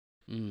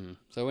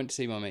So I went to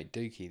see my mate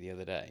Dookie the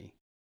other day.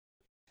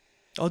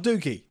 Oh,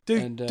 Dookie.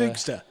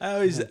 Dukester.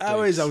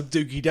 How is old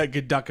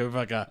Dookie Ducker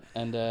fucker?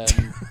 And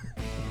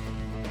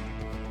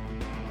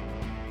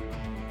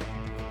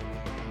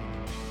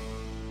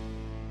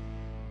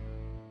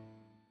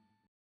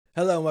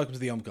Hello and welcome to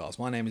the Omcast.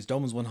 My name is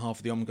Dom, as one half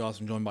of the Omcast.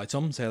 I'm joined by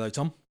Tom. Say hello,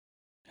 Tom.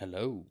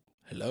 hello.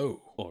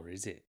 Hello. Or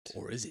is it?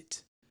 Or is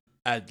it?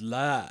 At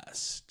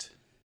last.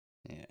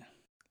 Yeah.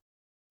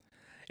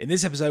 In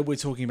this episode, we're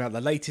talking about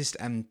the latest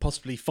and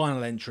possibly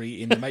final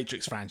entry in the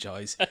Matrix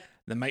franchise,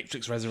 The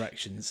Matrix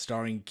Resurrections,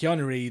 starring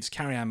Keanu Reeves,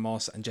 Carrie-Anne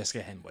Moss, and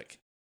Jessica Henwick,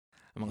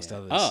 amongst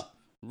others.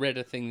 Read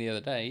a thing the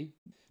other day.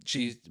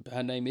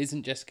 Her name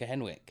isn't Jessica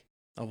Henwick.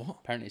 Oh, what?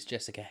 Apparently it's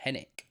Jessica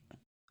Hennick.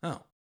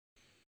 Oh.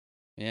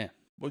 Yeah.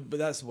 Well, but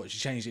that's what, she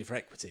changed it for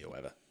equity or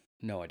whatever.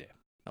 No idea.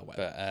 Oh,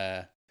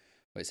 whatever.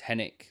 But it's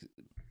Hennick,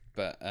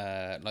 but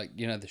like,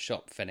 you know, the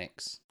shop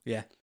Phoenix.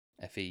 Yeah.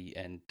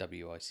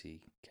 Fenwicks.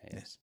 Yeah.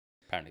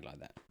 Apparently like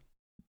that.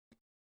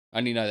 I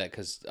only know that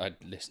because I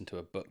listened to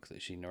a book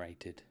that she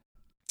narrated.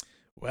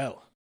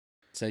 Well.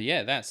 So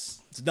yeah, that's...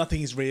 So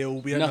nothing is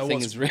real. We don't nothing know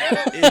what's is real.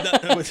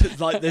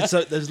 Like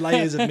there's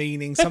layers of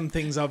meaning. Some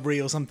things are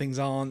real, some things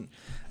aren't.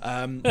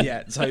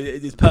 So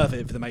it's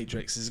perfect for the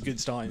Matrix. It's a good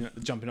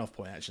jumping off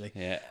point, actually.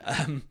 Yeah.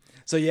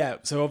 So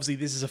obviously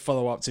this is a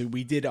follow up to,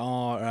 we did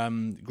our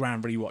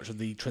grand rewatch of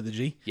the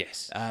trilogy.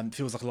 Yes.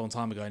 Feels like a long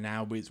time ago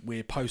now.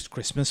 We're post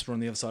Christmas. We're on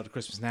the other side of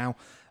Christmas now.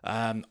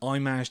 I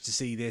managed to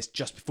see this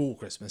just before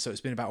Christmas, so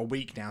it's been about a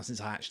week now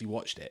since I actually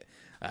watched it.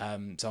 So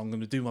I'm going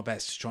to do my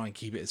best to try and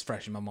keep it as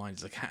fresh in my mind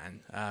as I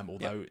can.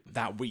 Although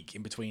that week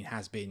in between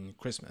has been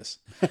Christmas,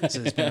 so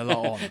there's been a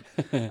lot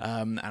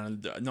on.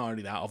 And not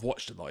only that, I've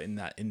watched a lot in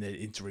the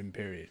interim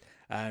period.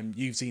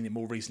 You've seen it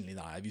more recently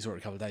than I have. You saw it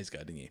a couple of days ago,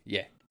 didn't you?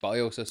 Yeah, but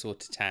I also saw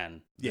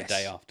Titan the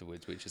day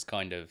afterwards, which has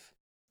kind of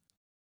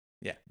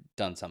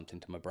done something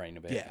to my brain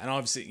a bit. Yeah, and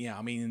I've seen. Yeah,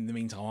 I mean, in the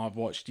meantime, I've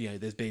watched.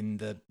 There's been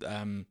the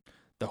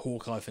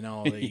Hawkeye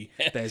finale.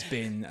 There's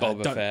been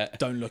Fett.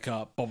 Don't Look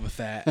Up, Boba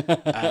Fett,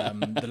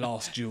 The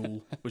Last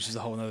Duel, which is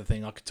a whole other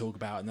thing I could talk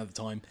about another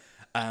time.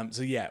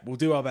 So yeah, we'll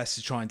do our best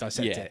to try and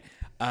dissect it.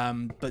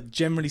 But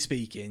generally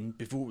speaking,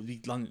 before we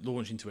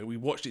launch into it, we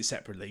watched it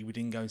separately. We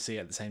didn't go and see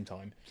it at the same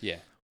time. Yeah.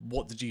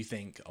 What did you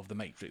think of The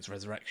Matrix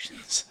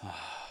Resurrections?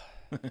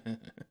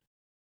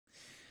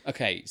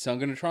 Okay, so I'm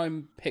going to try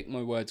and pick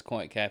my words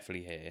quite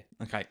carefully here.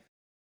 Okay.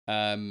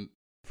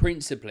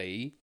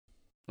 Principally,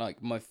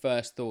 like, my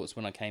first thoughts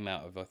when I came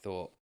out of, I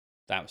thought,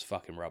 that was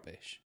fucking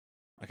rubbish.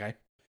 Okay.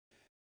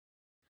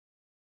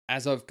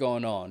 As I've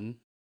gone on,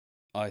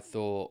 I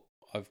thought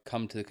I've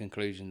come to the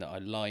conclusion that I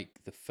like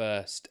the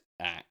first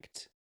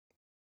act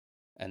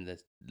and the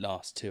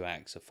last two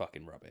acts are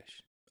fucking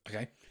rubbish.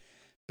 Okay.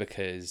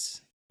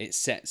 Because it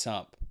sets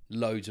up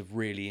loads of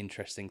really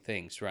interesting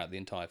things throughout the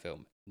entire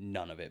film.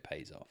 None of it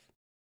pays off.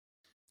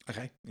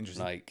 Okay,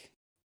 interesting. Like,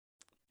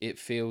 it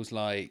feels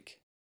like...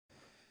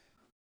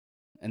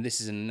 And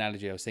this is an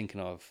analogy I was thinking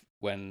of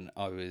when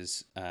I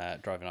was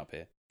driving up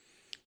here.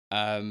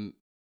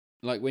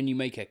 Like when you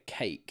make a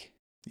cake,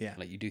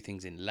 like you do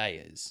things in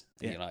layers.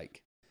 And you're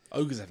like,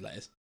 ogres have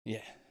layers.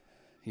 Yeah,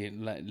 you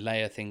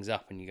layer things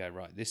up, and you go,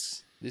 right,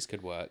 this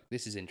could work.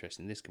 This is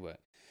interesting. This could work.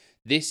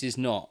 This is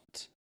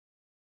not.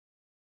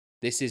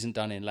 This isn't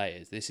done in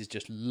layers. This is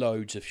just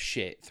loads of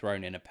shit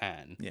thrown in a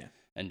pan. Yeah.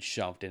 And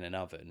shoved in an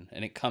oven,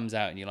 and it comes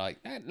out, and you're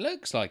like, "That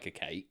looks like a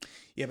cake."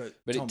 Yeah,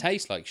 but Tom, it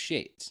tastes like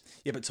shit.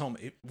 Yeah, but Tom,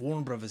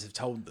 Warner Brothers have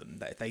told them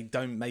that if they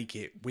don't make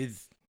it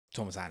with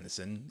Thomas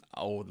Anderson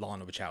or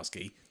Lana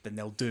Wachowski, then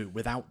they'll do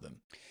without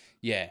them.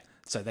 Yeah.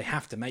 So they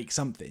have to make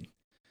something.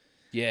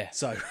 Yeah.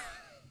 So,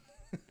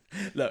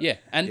 look. Yeah,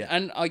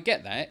 and I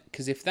get that,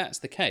 because if that's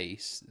the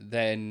case,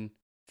 then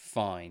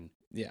fine.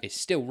 Yeah. It's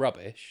still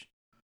rubbish.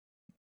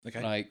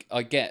 Okay. Like,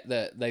 I get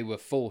that they were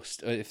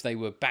forced, if they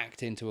were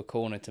backed into a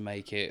corner to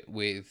make it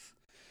with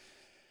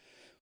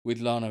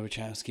Lana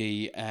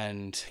Wachowski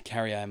and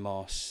Carrie-Anne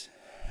Moss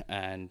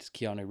and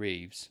Keanu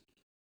Reeves.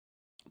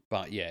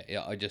 But yeah,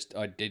 I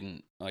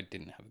didn't have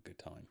a good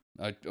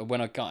time. When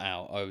I got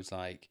out, I was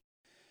like,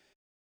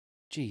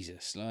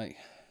 Jesus, like,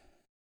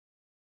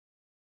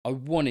 I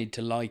wanted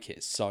to like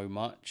it so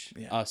much,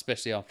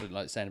 especially after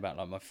like saying about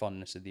like my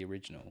fondness of the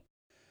original.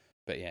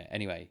 But yeah,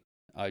 anyway,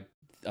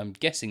 I'm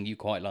guessing you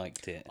quite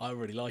liked it. I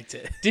really liked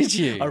it. Did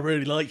you? I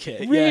really like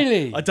it.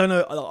 Really? Yeah. I don't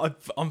know.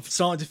 I'm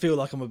starting to feel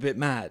like I'm a bit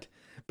mad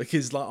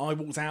because like I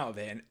walked out of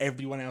it and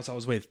everyone else I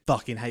was with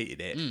fucking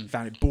hated it.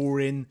 Found it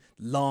boring,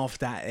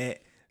 laughed at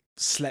it,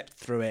 slept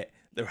through it.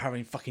 They were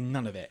having fucking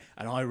none of it,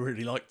 and I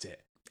really liked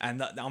it.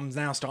 And I'm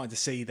now starting to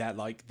see that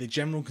like the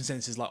general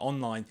consensus, like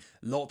online,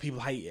 a lot of people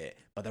hate it,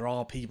 but there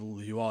are people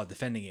who are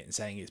defending it and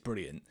saying it's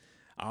brilliant.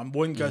 I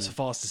wouldn't go so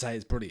far as to say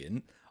it's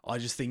brilliant. I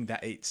just think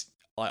that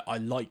I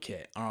like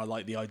it, and I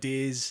like the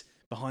ideas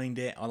behind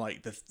it. I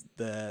like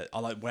I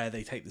like where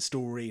they take the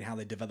story and how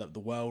they develop the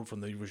world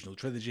from the original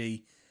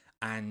trilogy,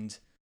 and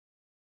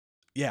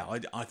yeah,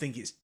 I think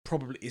it's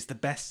the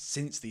best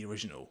since the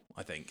original.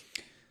 I think.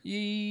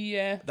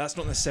 Yeah. That's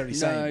not necessarily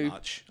saying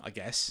much, I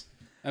guess.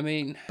 I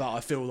mean, but I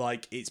feel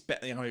like it's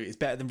better. It's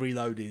better than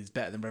Reloaded. It's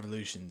better than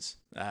Revolutions,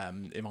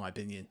 in my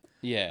opinion.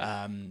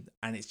 yeah,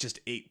 And it's just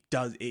it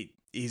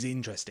is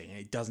interesting.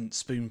 It doesn't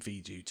spoon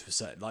feed you to a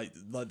certain like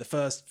the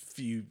first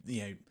few.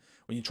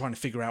 When you're trying to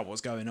figure out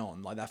what's going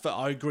on, like that.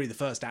 I agree. The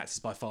first act is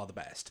by far the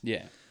best.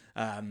 yeah,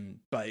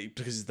 But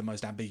because it's the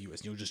most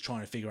ambiguous, and you're just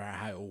trying to figure out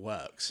how it all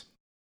works.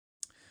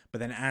 But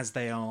then as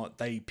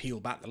they peel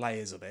back the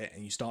layers of it,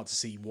 and you start to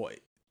see what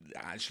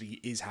actually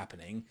is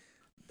happening,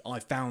 I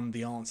found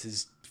the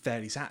answers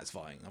fairly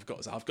satisfying.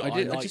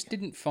 I just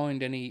didn't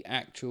find any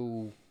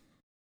actual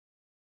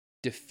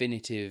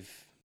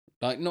definitive,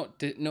 like not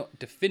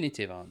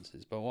definitive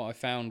answers. But what I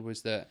found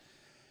was that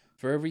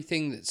for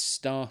everything that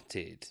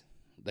started,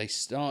 they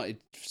started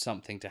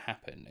something to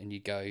happen, and you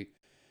go,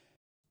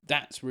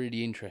 "That's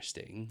really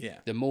interesting." Yeah.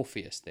 The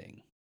Morpheus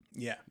thing.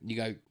 Yeah. You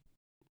go,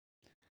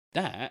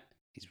 "That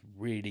is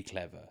really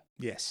clever."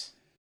 Yes.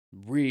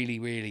 Really,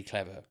 really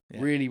clever. Yeah.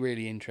 Really,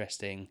 really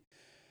interesting.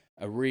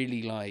 A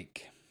really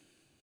like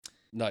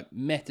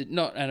meta.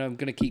 Not, and we're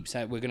gonna keep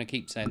saying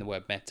the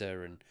word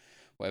meta and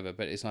whatever,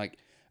 but it's like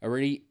a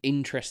really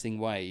interesting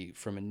way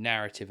from a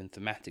narrative and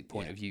thematic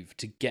point of view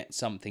to get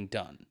something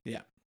done.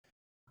 Yeah.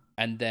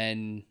 And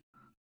then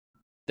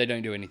they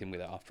don't do anything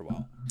with it after a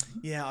while.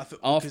 Yeah. I feel,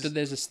 After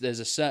there's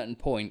a certain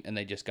point, and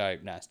they just go,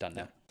 "Nah, it's done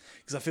now."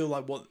 Because I feel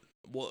like what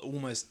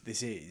almost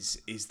this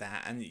is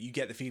that, and you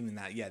get the feeling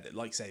that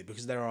like I say,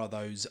 because there are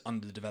those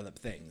underdeveloped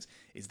things,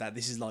 is that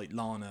this is like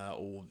Lana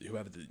or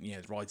whoever the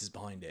writers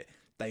behind it.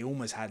 They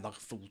almost had like a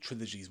full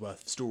trilogy's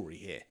worth of story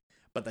here,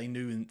 but they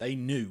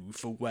knew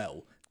full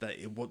well that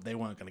they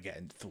weren't going to get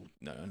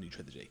a new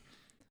trilogy.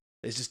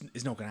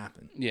 It's not going to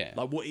happen. Yeah.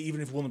 Like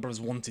even if Warner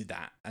Bros wanted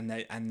that, and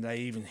they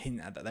even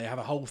hint at that, they have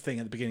a whole thing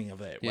at the beginning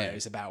of it where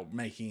it's about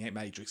making it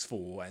Matrix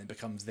 4, and it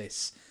becomes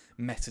this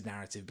meta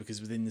narrative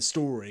because within the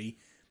story,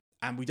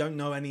 and we don't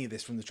know any of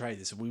this from the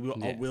trailers, so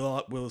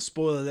we'll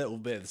spoil a little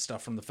bit of the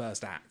stuff from the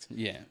first act.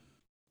 Yeah.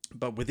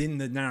 But within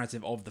the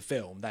narrative of the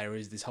film, there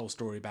is this whole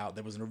story about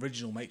there was an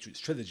original Matrix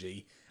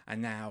trilogy,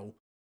 and now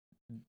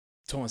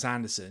Thomas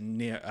Anderson,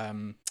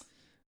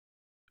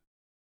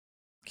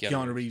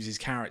 Keanu Reeves'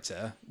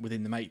 character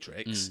within the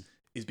Matrix,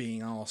 is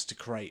being asked to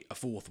create a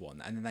fourth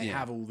one, and then they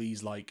have all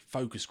these like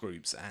focus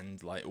groups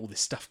and like all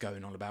this stuff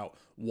going on about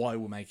why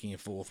we're making a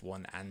fourth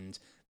one, and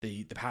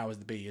the powers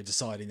that be are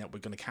deciding that we're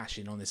going to cash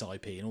in on this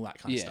IP and all that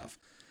kind of stuff,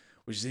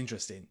 which is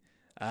interesting.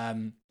 But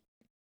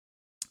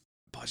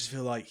I just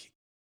feel like,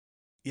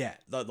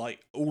 like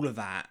all of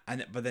that,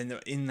 but then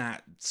in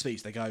that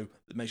speech they go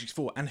the Matrix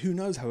 4, and who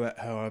knows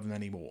however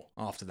many more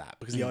after that,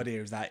 because the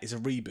idea is that it's a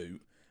reboot,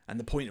 and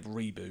the point of a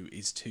reboot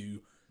is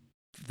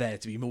there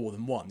to be more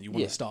than one. You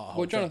want to start a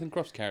whole Jonathan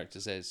Croft's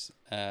character says,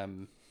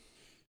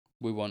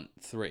 we want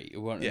 3. We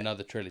want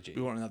another trilogy.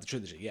 We want another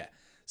trilogy, yeah.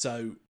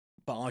 So,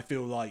 but I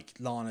feel like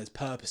Lana's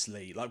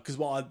purposely, like, because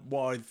what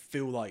I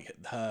feel like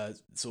her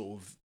sort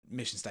of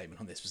mission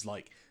statement on this was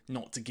like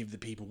not to give the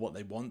people what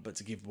they want, but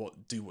to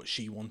do what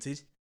she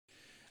wanted.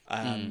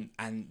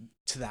 And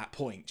to that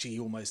point, she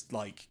almost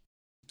like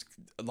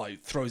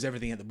throws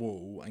everything at the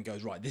wall and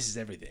goes, right, this is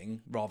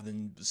everything, rather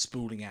than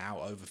spooling it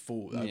out over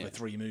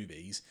 3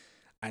 movies.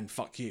 And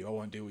fuck you, I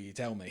won't do what you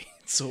tell me.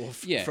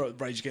 Sort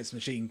of Rage Against the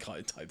Machine kind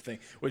of type thing,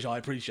 which I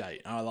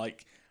appreciate. I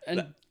like.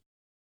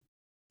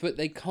 But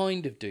they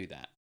kind of do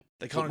that.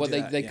 They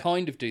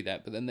kind of do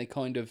that, but then they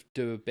kind of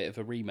do a bit of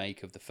a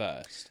remake of the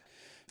first.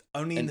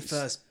 Only in the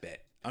first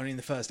bit. Only in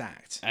the first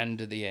act.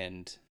 And at the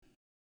end.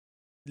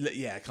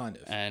 Yeah, kind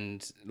of.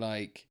 And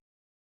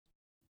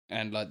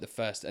the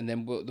first, and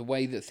then the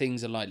way that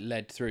things are like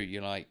led through,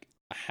 you're like,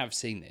 I have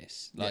seen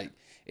this. Like,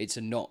 it's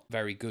a not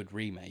very good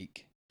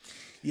remake.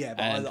 Yeah,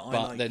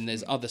 but then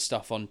there's other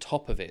stuff on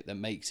top of it that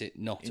makes it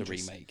not a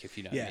remake, if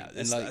you know what I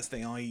mean. That's the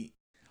thing.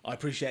 I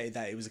appreciated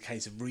that it was a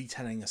case of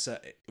retelling the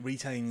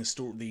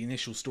story, the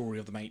initial story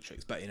of the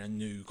Matrix, but in a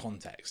new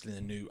context,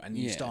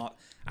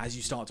 as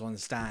you start to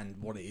understand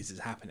what it is that's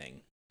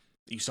happening,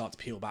 you start to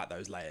peel back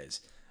those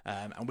layers.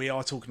 And we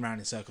are talking around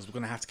in circles. We're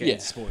going to have to get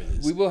into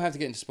spoilers. We will have to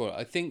get into spoilers.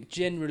 I think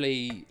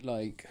generally,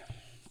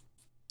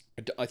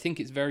 I think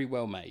it's very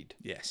well made.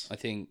 Yes. I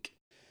think,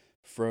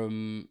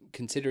 from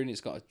considering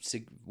it's got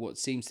what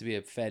seems to be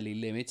a fairly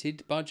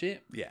limited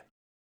budget. Yeah.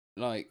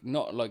 Like,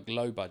 not like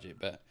low budget,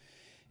 but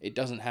it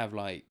doesn't have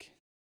like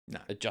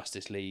a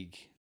Justice League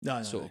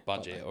sort of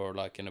budget or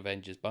like an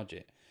Avengers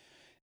budget.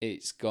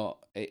 It's got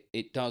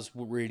it does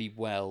really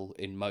well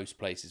in most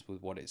places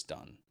with what it's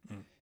done.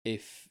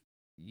 If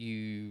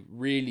you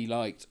really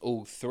liked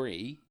all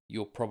 3,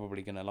 you're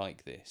probably going to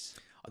like this.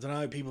 I don't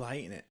know, people are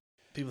hating it.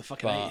 People are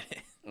fucking hating it.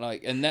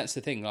 Like, and that's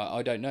the thing, like,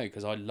 I don't know,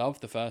 because I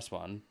love the first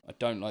one, I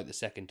don't like the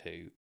second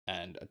 2,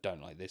 and I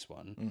don't like this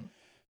one.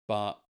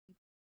 But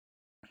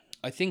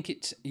I think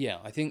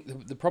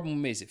the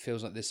problem is it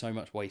feels like there's so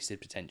much wasted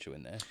potential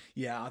in there.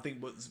 Yeah, I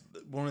think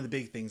one of the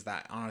big things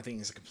that, and I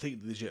think is a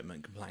completely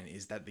legitimate complaint,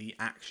 is that the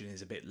action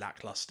is a bit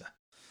lackluster.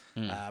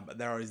 But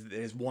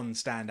there's one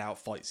standout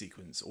fight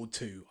sequence, or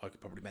 2 I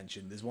could probably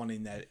mention. There's one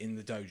in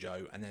the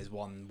dojo, and there's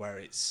one where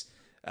it's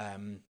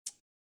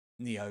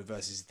Neo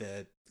versus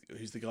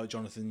who's the guy,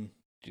 Jonathan?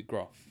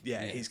 Groff.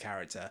 Yeah, his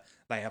character.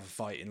 They have a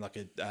fight in like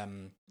a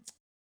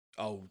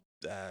old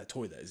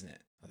toilet, isn't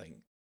it? I think.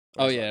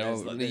 Oh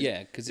Whereas, yeah,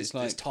 like, because it's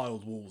like there's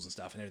tiled walls and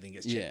stuff, and everything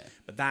gets chipped.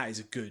 But that is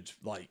a good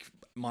like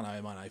mano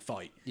a mano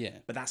fight. Yeah.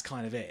 But that's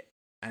kind of it.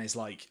 And it's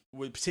like,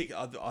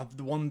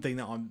 the one thing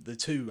that the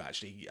two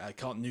actually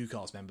new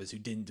cast members who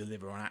didn't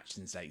deliver on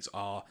action stakes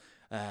are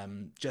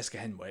Jessica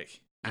Henwick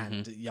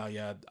and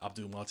Yahya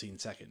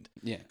Abdul-Mateen II.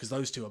 Yeah. Because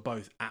those two are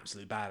both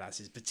absolute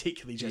badasses,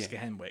 particularly Jessica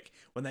Henwick.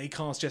 When they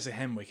cast Jessica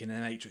Henwick in a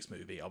Matrix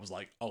movie, I was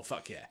like, oh,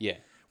 fuck yeah. Yeah.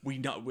 We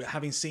know,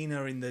 having seen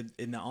her in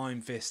the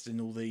Iron Fist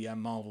and all the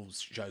Marvel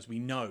shows, we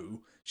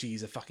know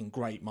she's a fucking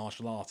great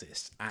martial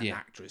artist and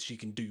actress. She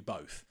can do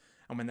both.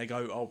 And when they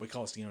go, oh, we're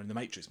casting her in the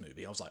Matrix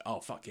movie, I was like, oh,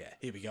 fuck yeah,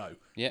 here we go.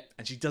 Yeah.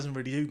 And she doesn't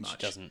really do much.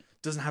 She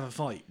doesn't have a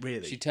fight,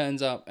 really. She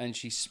turns up and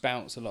she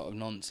spouts a lot of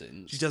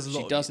nonsense. She does a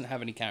lot. She doesn't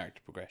have any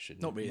character progression.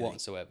 Not really.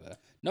 Whatsoever.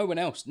 No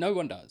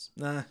one does.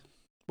 Nah.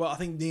 Well, I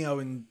think Neo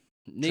and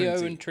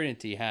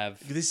Trinity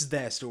have... This is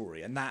their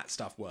story, and that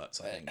stuff works,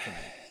 I think, for me.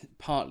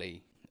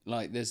 Partly.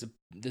 Like, there's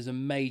a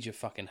major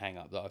fucking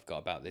hang-up that I've got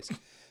about this.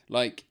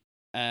 Like,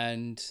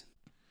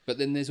 but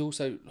then there's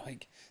also,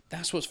 like,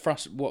 that's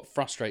what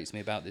frustrates me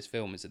about this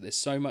film, is that there's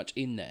so much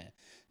in there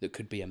that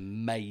could be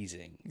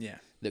amazing. Yeah.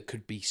 That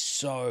could be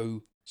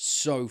so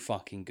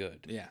fucking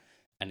good. Yeah.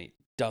 And it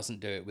doesn't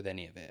do it with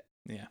any of it.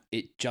 Yeah.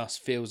 It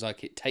just feels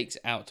like it takes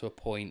it out to a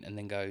point and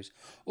then goes,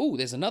 oh,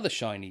 there's another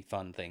shiny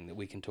fun thing that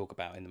we can talk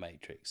about in the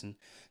Matrix. And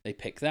they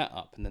pick that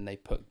up and then they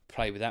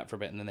play with that for a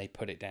bit and then they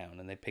put it down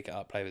and they pick it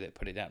up, play with it,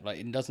 put it down.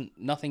 Like,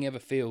 nothing ever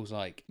feels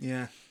like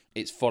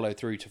it's followed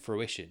through to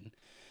fruition.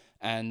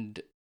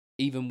 And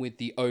even with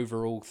the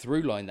overall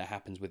through line that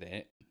happens with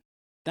it,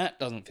 that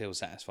doesn't feel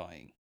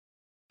satisfying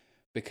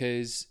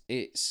because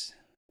it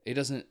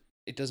doesn't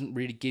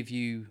really give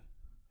you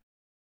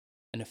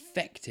an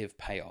effective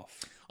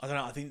payoff. I don't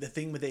know. I think the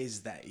thing with it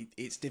is that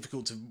it's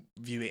difficult to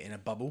view it in a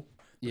bubble.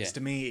 Because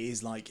to me, it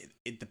is like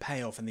the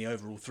payoff and the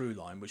overall through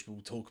line, which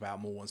we'll talk about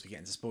more once we get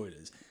into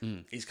spoilers,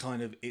 is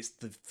kind of, it's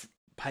the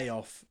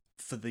payoff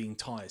for the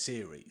entire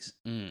series,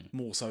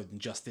 more so than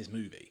just this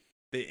movie.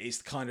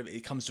 It's kind of,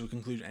 it comes to a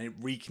conclusion and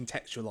it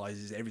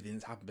recontextualizes everything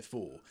that's happened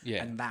before.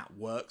 Yeah. And that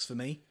works for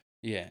me.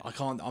 Yeah.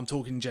 I'm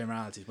talking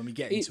generalities. When we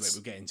get into it,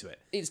 we'll get into it.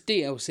 It's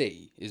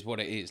DLC is what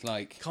it is.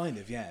 Like, kind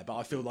of, yeah. But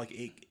I feel like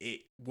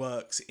it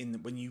works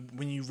when you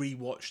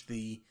rewatch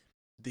the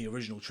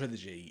original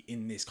trilogy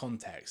in this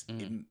context,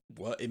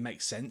 it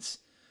makes sense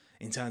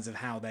in terms of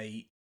how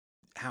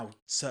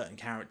certain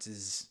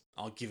characters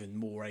are given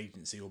more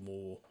agency or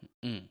more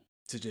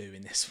to do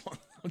in this one.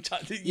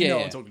 You know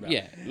what I'm talking about.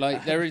 Yeah,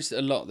 like there is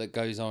a lot that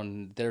goes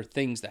on. There are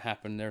things that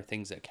happen. There are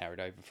things that are carried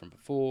over from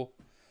before.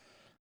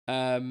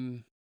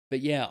 But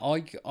yeah,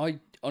 I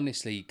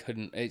honestly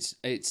couldn't. It's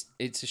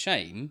a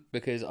shame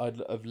because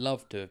I'd have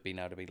loved to have been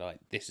able to be like,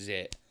 this is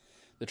it.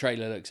 The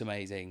trailer looks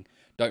amazing.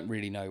 Don't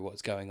really know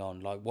what's going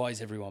on. Like, why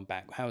is everyone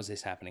back? How is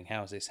this happening?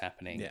 How is this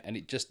happening? Yeah.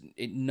 And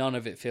none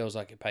of it feels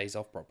like it pays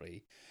off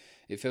properly.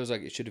 It feels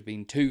like it should have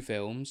been 2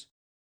 films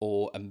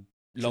or a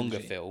longer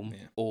film,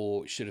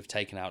 or should have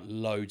taken out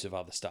loads of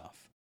other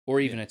stuff,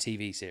 or even a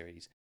TV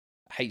series,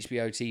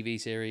 HBO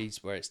TV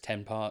series where it's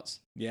 10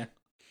 parts. Yeah,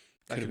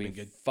 that could have been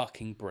good.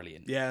 Fucking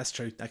brilliant. Yeah, that's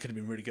true. That could have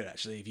been really good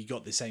actually if you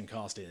got the same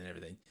casting and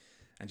everything,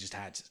 and just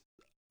had.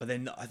 But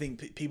then I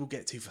think people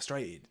get too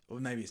frustrated, or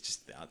maybe it's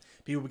just that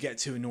people would get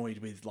too annoyed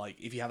with, like,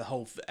 if you have the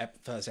whole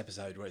first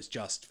episode where it's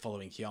just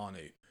following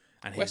Keanu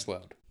and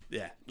Westworld.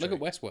 Yeah, look at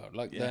Westworld,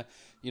 like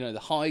the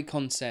high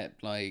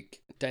concept,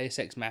 like Deus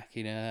Ex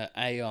Machina,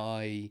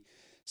 AI,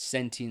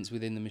 sentience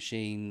within the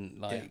machine,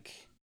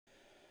 like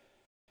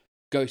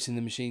Ghost in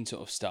the Machine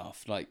sort of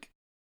stuff, like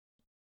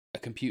a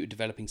computer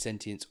developing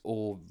sentience,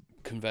 or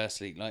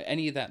conversely, like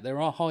any of that. There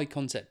are high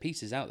concept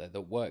pieces out there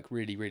that work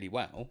really, really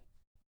well,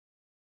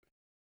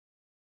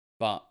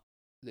 but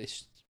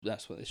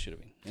that's what this should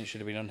have been. It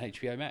should have been on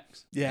HBO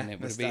Max. Yeah, and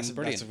it would have been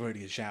brilliant. That's a really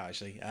good shout,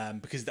 actually.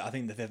 Because I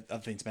think the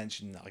other thing to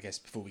mention, I guess,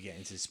 before we get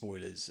into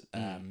spoilers,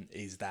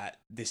 is that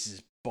this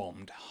is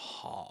bombed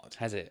hard.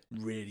 Has it?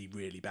 Really,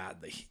 really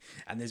badly.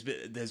 And there's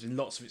been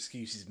lots of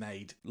excuses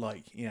made,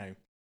 like, you know,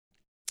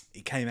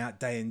 it came out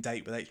day and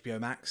date with HBO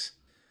Max.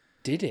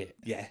 Did it?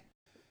 Yeah.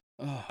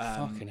 Oh,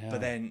 fucking hell.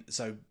 But then,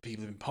 so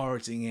people have been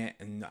pirating it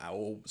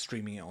or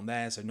streaming it on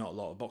there, so not a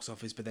lot of box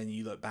office. But then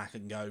you look back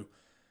and go,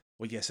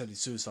 well, yeah, so did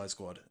Suicide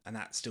Squad, and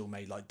that still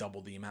made like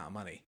double the amount of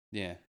money.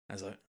 Yeah. I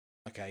was like,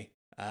 okay,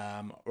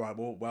 right,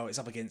 well, it's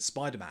up against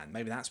Spider-Man.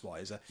 Maybe that's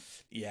why.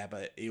 Yeah,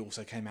 but it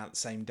also came out the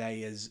same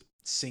day as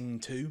Sing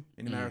 2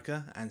 in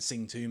America, and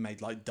Sing 2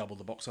 made like double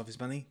the box office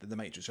money that The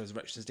Matrix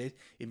Resurrections did.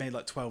 It made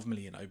like 12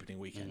 million opening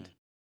weekend.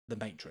 The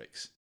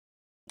Matrix.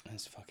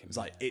 That's fucking. It's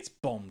like it's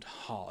bombed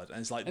hard, and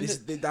it's like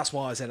that's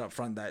why I said up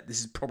front that this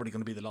is probably going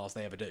to be the last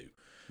they ever do.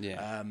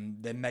 Yeah.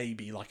 There may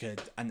be like an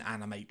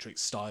Animatrix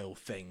style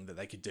thing that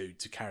they could do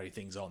to carry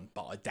things on,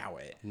 but I doubt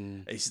it.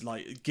 It's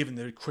like, given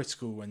the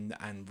critical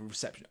and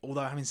reception.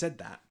 Although, having said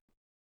that,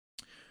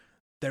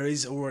 there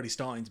is already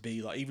starting to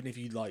be like, even if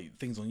you like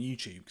things on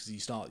YouTube, because you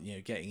start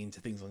getting into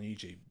things on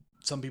YouTube,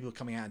 some people are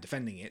coming out and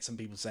defending it. Some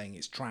people are saying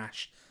it's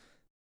trash.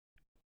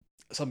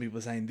 Some people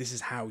are saying this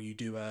is how you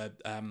do a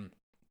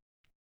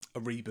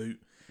reboot.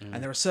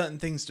 And there are certain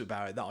things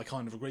about it that I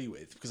kind of agree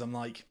with, because I'm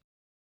like,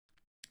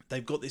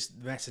 they've got this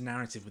meta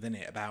narrative within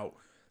it about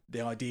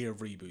the idea of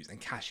reboots and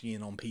cashing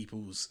in on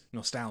people's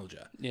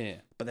nostalgia. Yeah.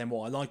 But then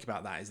what I like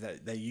about that is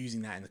that they're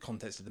using that in the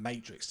context of the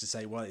Matrix to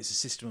say, well, it's a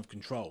system of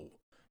control,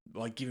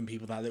 like giving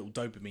people that little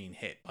dopamine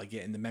hit by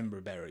getting the member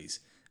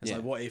berries. It's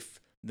like, what if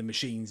the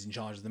machines in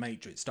charge of the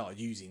Matrix started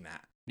using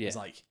that? Yeah. It's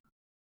like,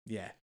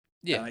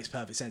 that makes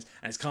perfect sense.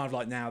 And it's kind of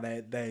like now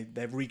they're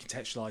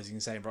recontextualizing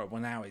and saying, right,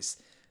 well, now it's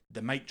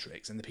the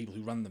Matrix, and the people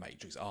who run the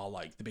Matrix are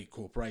like the big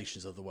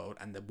corporations of the world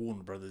and the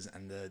Warner Brothers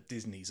and the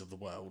Disneys of the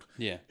world,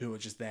 who are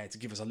just there to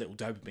give us a little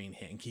dopamine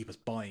hit and keep us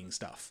buying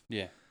stuff,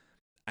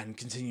 and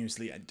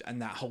continuously,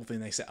 and that whole thing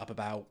they set up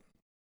about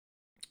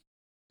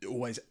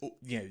always,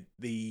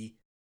 the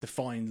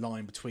fine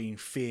line between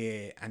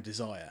fear and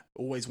desire,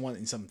 always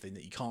wanting something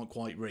that you can't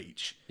quite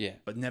reach,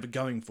 but never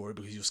going for it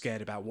because you're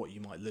scared about what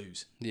you might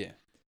lose.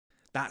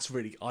 That's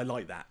really, I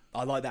like that.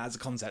 I like that as a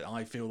concept.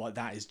 I feel like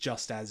that is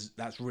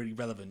that's really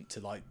relevant to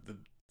like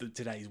the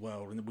today's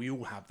world, and we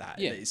all have that.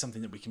 It's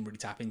something that we can really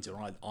tap into.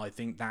 And I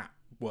think that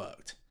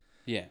worked.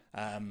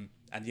 And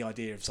the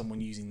idea of someone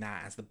using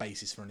that as the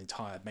basis for an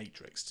entire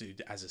Matrix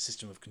as a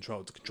system of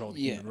control to control the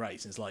human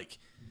race, and it's like,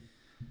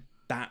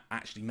 that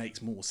actually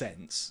makes more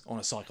sense on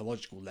a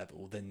psychological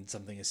level than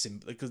something as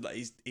simple, because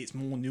it's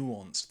more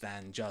nuanced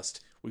than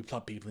just we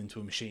plug people into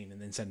a machine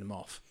and then send them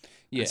off.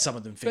 And some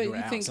of them figure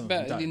it out. Think some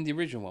about of them don't. in the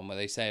original one where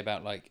they say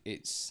about like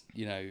it's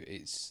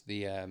it's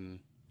the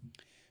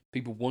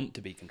people want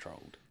to be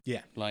controlled.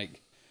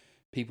 Like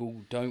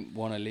people don't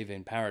want to live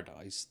in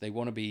paradise. They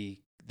want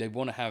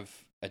to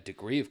have a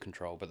degree of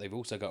control, but they've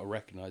also got to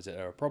recognize that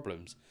there are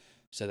problems.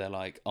 So they're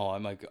like, oh,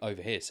 I'm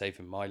over here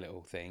saving my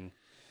little thing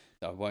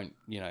that I won't,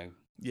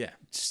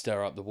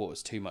 stir up the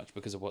waters too much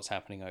because of what's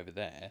happening over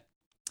there.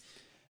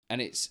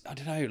 And it's, I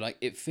don't know, like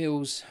it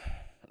feels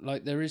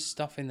like there is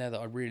stuff in there that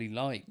I really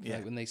like.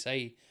 Like when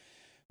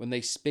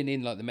they spin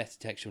in like the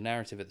metatextual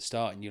narrative at the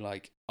start, and you're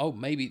like, oh,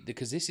 maybe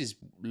because this is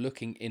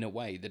looking in a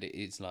way that it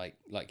is like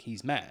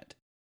he's mad.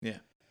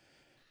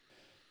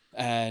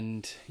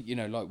 And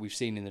like we've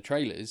seen in the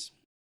trailers,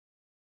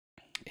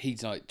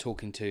 he's like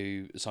talking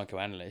to a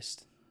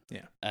psychoanalyst,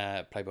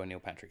 played by Neil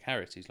Patrick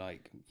Harris. He's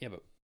like, yeah,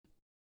 but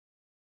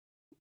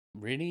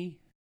really,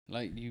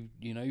 like you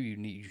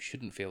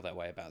shouldn't feel that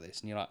way about this.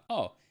 And you're like,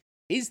 oh,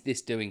 is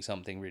this doing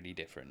something really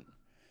different?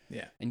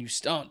 And you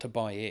start to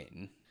buy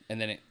in,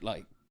 and then it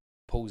like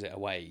pulls it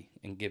away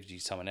and gives you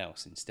someone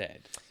else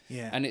instead.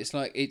 And it's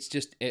like, it's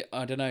just,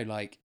 I don't know,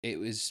 like it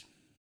was,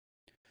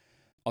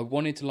 I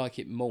wanted to like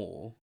it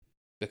more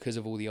because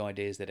of all the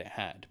ideas that it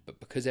had, but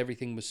because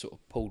everything was sort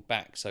of pulled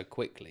back so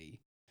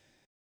quickly,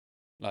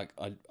 like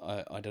I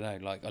don't know,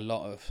 like I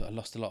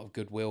lost a lot of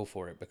goodwill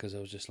for it, because I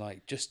was just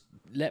like, just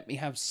let me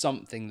have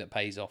something that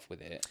pays off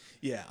with it.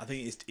 I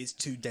think it's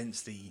too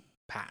densely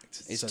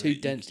packed. It's too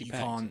densely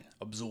packed. You can't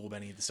absorb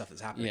any of the stuff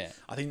that's happening.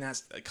 I think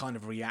that's a kind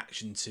of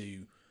reaction to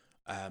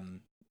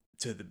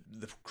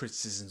the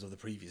criticisms of the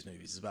previous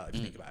movies as well, if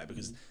you think about it,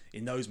 because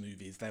in those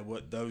movies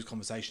those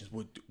conversations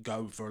would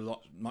go for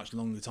much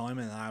longer time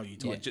and allow you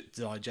to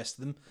digest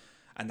them,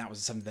 and that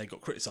was something they got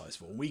criticised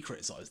for. We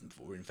criticised them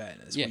for, in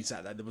fairness. We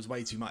said that there was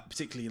way too much,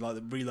 particularly like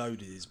the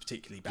Reloaded is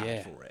particularly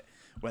bad for it,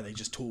 where they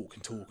just talk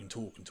and talk and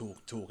talk and talk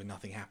and talk and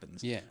nothing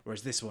happens.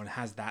 Whereas this one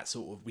has that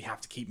sort of, we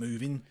have to keep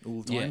moving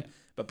all the time,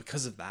 but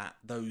because of that,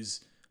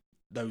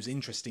 those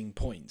interesting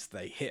points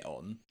they hit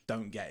on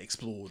don't get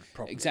explored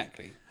properly.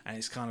 Exactly. And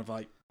it's kind of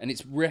like... And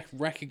it's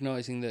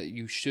recognising that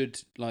you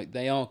should, like,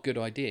 they are good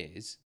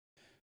ideas,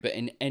 but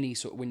in any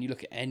sort, when you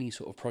look at any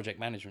sort of project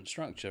management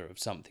structure of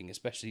something,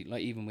 especially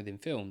like even within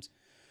films,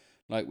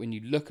 like when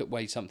you look at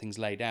way something's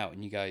laid out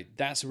and you go,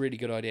 that's a really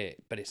good idea,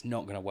 but it's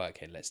not going to work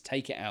here. Let's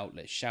take it out.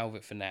 Let's shelve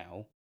it for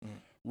now.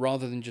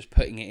 Rather than just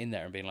putting it in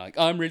there and being like,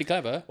 oh, I'm really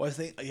clever. Well, I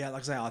think, like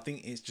I say, I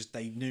think it's just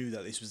they knew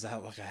that this was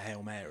like a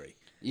Hail Mary.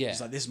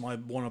 It's like, this is my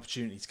one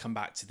opportunity to come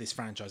back to this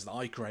franchise that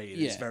I created.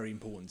 It's very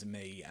important to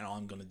me, and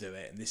I'm going to do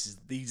it. And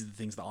these are the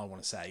things that I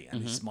want to say,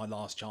 and this is my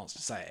last chance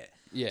to say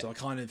it. So I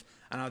kind of,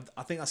 and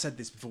I think I said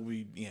this before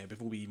we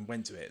even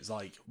went to it. It's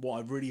like, what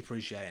I really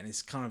appreciate, and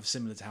it's kind of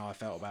similar to how I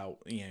felt about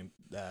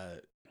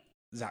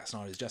Zack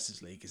Snyder's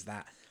Justice League, is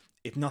that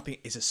if nothing,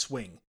 it's a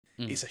swing.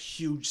 It's a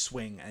huge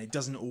swing, and it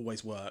doesn't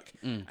always work.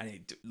 And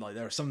it, like,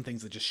 there are some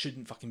things that just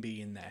shouldn't fucking be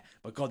in there.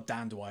 But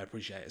goddamn, do I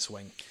appreciate a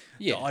swing?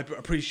 I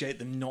appreciate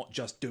them not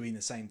just doing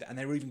the same thing, and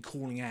they were even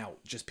calling out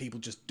just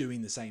people just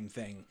doing the same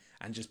thing,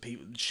 and just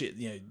people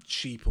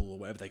sheeple or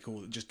whatever they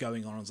call it, just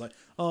going on and it's like,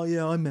 oh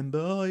yeah, I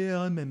remember,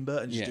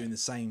 and just doing the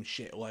same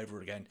shit all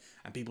over again.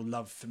 And people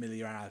love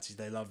familiarity.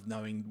 They love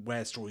knowing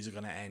where stories are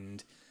going to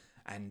end.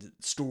 And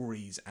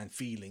stories and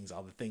feelings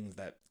are the things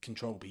that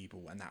control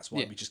people, and that's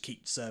why we just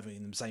keep serving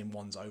them the same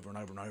ones over and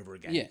over and over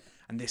again.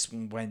 And this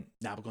one went,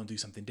 now we're going to do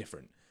something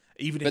different.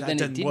 even if But that then it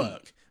didn't didn't.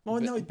 work. Well,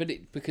 no, but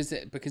it because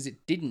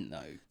it didn't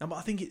though. no, but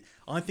I think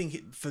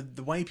it for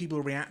the way people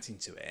are reacting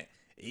to it,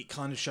 it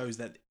kind of shows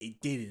that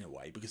it did in a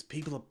way because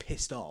people are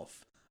pissed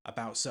off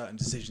about certain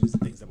decisions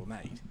and things that were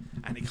made,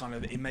 and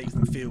it makes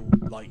them feel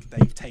like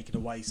they've taken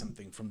away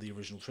something from the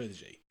original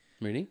trilogy.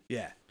 Really?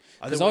 Yeah,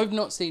 Because I've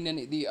not seen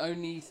any. The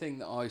only thing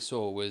that I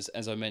saw was,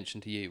 as I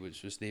mentioned to you,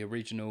 which was the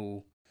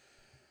original.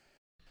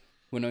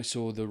 When I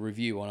saw the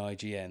review on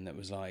IGN, that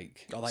was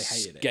like they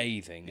hated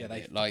scathing. Yeah,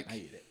 they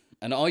hated it.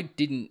 And I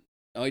didn't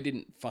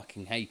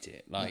fucking hate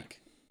it.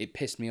 Like it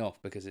pissed me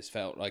off because it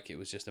felt like it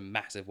was just a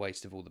massive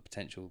waste of all the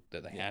potential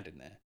that they had in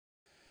there.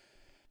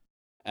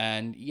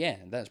 And yeah,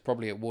 that's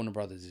probably at Warner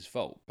Brothers'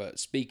 fault. But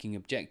speaking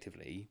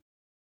objectively,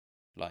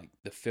 like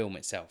the film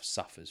itself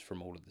suffers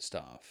from all of the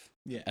stuff.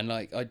 Yeah. And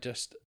like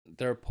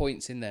there are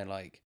points in there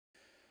like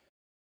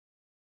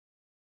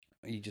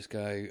you just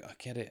go, I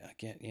get it, I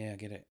get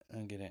it,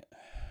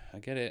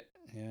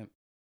 yeah.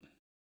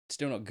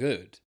 Still not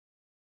good.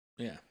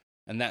 Yeah.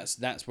 And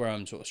that's where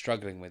I'm sort of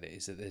struggling with it,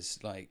 is that there's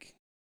like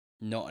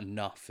not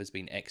enough has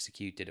been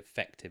executed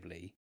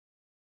effectively.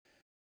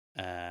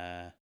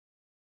 And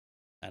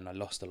I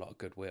lost a lot of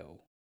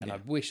goodwill. And I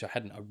wish I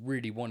hadn't. I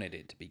really wanted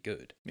it to be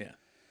good. Yeah.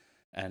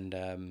 And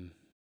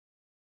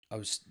I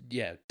was,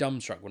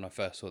 dumbstruck when I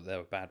first saw that there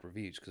were bad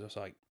reviews, because I was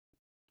like,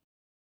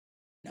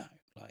 no,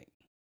 like,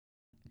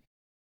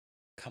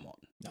 come on.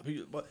 No,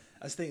 but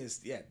that's the thing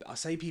is, I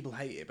say people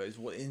hate it, but it's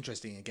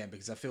interesting again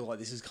because I feel like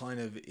this is kind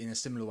of in a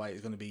similar way.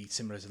 It's going to be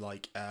similar to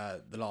like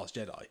The Last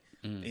Jedi,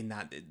 in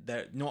that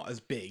they're not as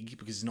big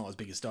because it's not as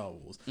big as Star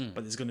Wars,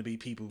 but there's going to be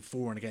people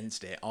for and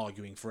against it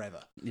arguing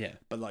forever. Yeah.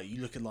 But like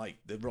you look at like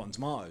the Rotten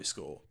Tomatoes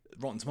score.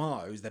 Rotten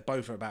Tomatoes, they're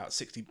both are about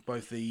 60.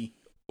 Both the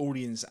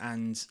audience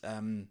and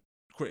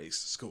critics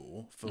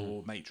score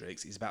for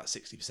Matrix is about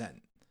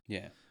 60%.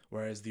 Yeah.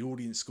 Whereas the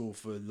audience score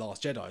for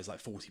Last Jedi is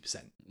like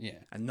 40%. Yeah.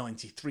 And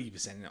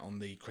 93% on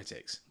the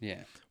critics.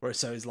 Yeah. Whereas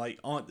so it's like,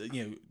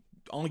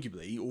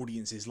 arguably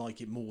audiences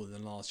like it more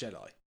than Last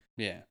Jedi.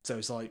 Yeah. So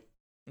it's like,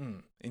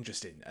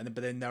 interesting. But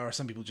then there are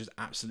some people just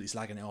absolutely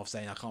slagging it off,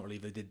 saying, I can't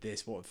believe they did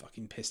this, what a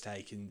fucking piss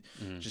take, and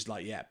just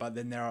like, But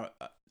then there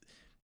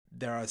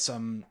are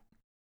some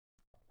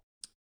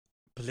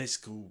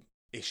political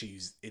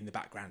issues in the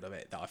background of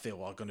it that I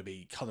feel are going to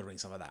be colouring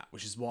some of that,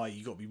 which is why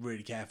you got to be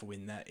really careful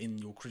in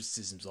your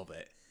criticisms of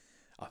it.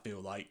 I feel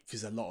like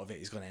because a lot of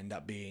it is going to end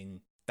up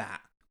being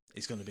that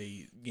it's going to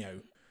be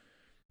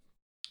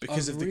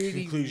because of the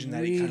conclusion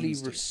that it comes to. I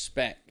really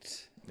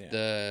respect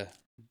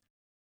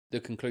the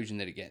conclusion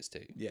that it gets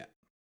to. Yeah,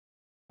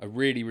 I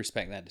really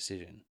respect that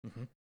decision,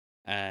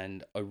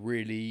 and I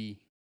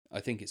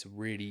think it's a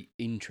really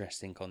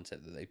interesting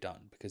concept that they've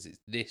done, because it's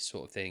this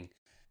sort of thing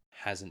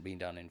hasn't been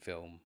done in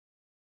film.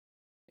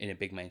 In a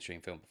big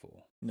mainstream film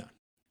before. No.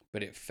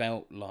 But it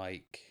felt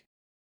like,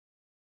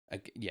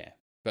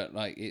 but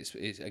like it's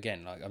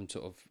again, like I'm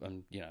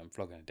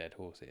flogging a dead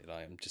horse here.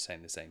 Like I'm just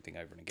saying the same thing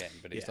over and again,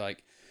 but it's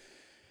like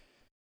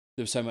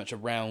there was so much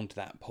around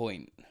that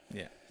point.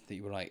 Yeah. That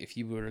you were like, if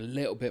you were a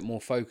little bit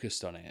more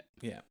focused on it.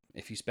 Yeah.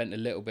 If you spent a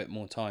little bit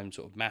more time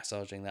sort of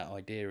massaging that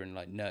idea and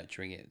like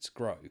nurturing its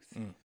growth,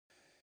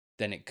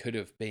 then it could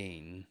have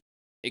been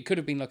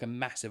like a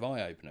massive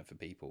eye opener for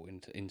people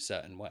in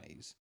certain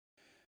ways.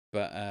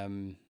 But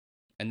and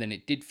then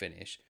it did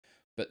finish,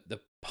 but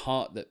the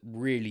part that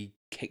really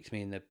kicked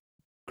me in the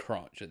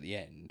crotch at the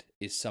end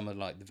is some of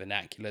like the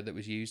vernacular that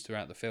was used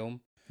throughout the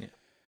film. Yeah.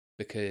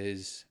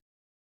 Because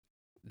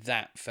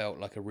that felt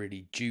like a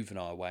really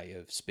juvenile way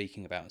of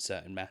speaking about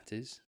certain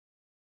matters.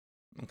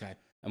 Okay.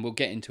 And we'll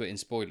get into it in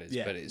spoilers,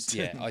 but it's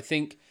I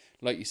think,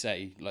 like you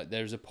say, like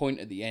there's a point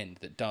at the end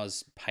that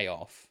does pay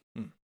off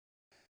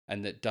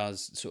and that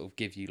does sort of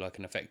give you like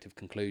an effective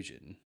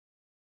conclusion.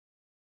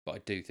 But I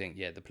do think,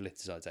 the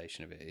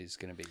politicization of it is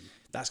going to be...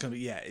 That's going to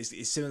be,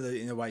 it's similar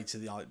in a way to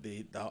the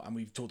and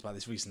we've talked about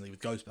this recently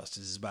with Ghostbusters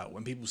as well.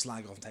 When people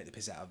slag off and take the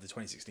piss out of the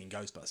 2016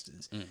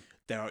 Ghostbusters,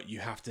 you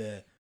have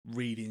to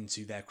read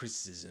into their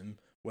criticism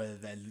whether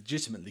they're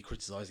legitimately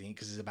criticising it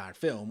because it's a bad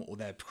film, or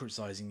they're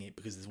criticising it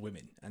because there's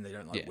women and they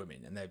don't like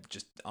women and they're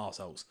just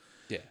arseholes.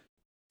 Yeah.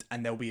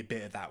 And there'll be a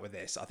bit of that with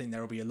this. I think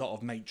there will be a lot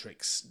of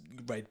Matrix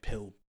red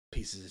pill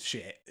pieces of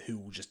shit who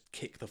will just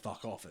kick the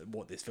fuck off at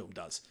what this film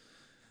does.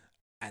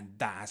 And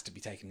that has to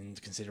be taken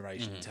into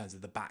consideration in terms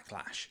of the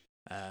backlash.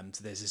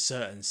 So there's a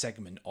certain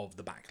segment of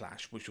the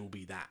backlash which will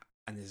be that,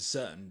 and there's a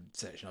certain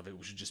section of it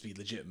which will just be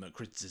legitimate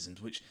criticisms,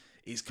 which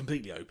is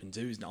completely open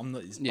to.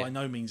 By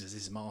no means is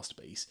this a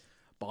masterpiece,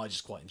 but I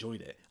just quite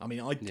enjoyed it. I mean,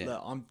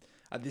 I'm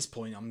at this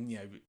point,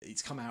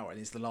 it's come out and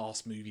it's the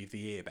last movie of the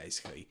year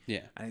basically.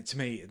 Yeah. And to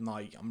me,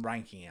 like I'm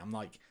ranking it, I'm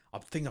like, I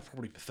think I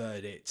probably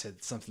preferred it to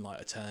something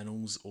like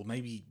Eternals, or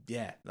maybe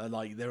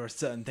like there are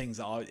certain things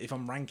that if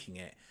I'm ranking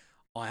it,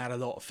 I had a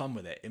lot of fun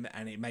with it,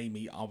 and it made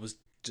me, I was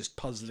just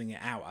puzzling it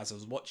out as I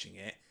was watching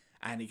it,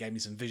 and it gave me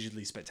some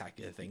visually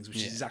spectacular things, which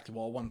is exactly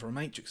what I want from a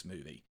Matrix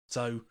movie.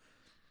 So,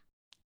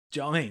 Do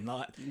you know what I mean?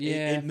 Like,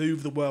 Yeah. it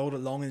moved the world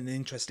along in an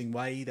interesting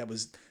way that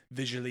was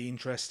visually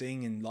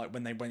interesting, and like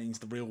when they went into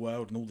the real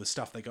world and all the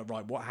stuff, they got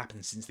right. What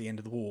happened since the end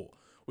of the war?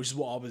 Which is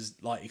what I was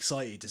like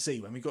excited to see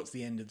when we got to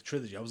the end of the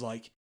trilogy. I was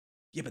like,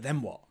 yeah, but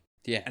then what?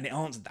 Yeah. And it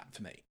answered that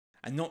for me,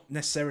 and not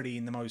necessarily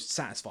in the most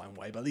satisfying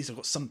way, but at least I've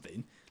got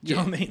something. Do you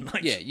know what I mean?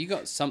 Like, Yeah, you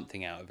got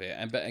something out of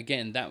it, but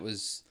again, that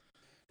was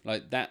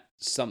like that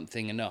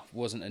something enough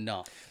wasn't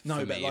enough. no,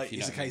 for but me, like if you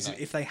it's a know what I mean. case of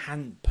Like, if they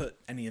hadn't put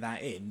any of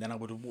that in, then I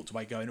would have walked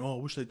away going, oh,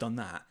 I wish they'd done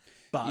that.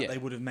 But Yeah. they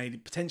would have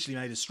potentially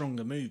made a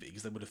stronger movie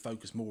because they would have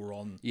focused more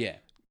on yeah,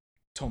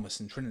 Thomas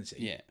and Trinity.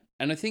 yeah,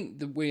 and I think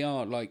that we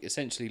are like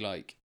essentially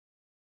like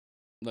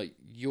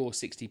your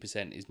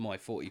 60% is my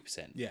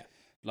 40%. Yeah.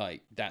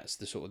 Like that's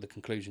the sort of the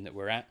conclusion that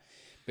we're at,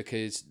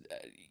 because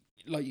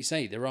like you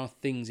say, there are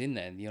things in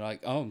there, and you're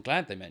like, oh, I'm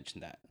glad they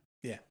mentioned that.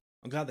 Yeah.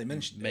 I'm glad they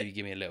mentioned Maybe it.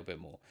 give me a little bit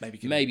more.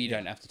 Maybe You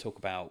don't have to talk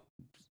about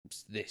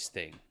this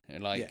thing,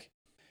 and like Yeah.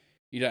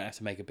 you don't have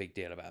to make a big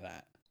deal about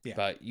that. Yeah.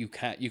 But you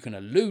can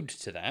allude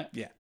to that.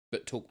 Yeah.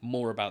 But talk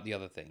more about the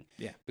other thing.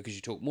 Yeah. Because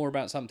you talk more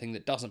about something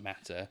that doesn't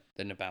matter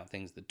than about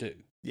things that do.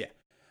 Yeah.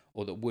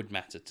 Or that would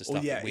matter to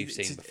stuff that we've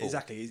seen before.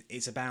 Exactly.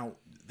 It's about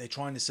they're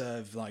trying to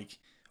serve like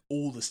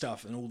all the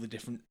stuff and all the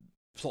different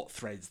plot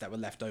threads that were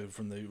left over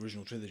from the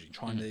original trilogy,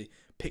 trying to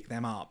pick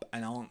them up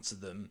and answer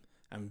them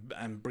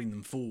and bring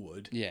them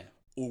forward. Yeah.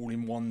 All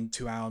in 1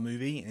 2-hour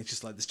movie, and it's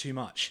just like there's too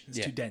much. It's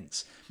too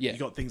dense. Yeah. You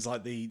got things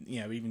like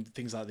even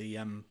things like the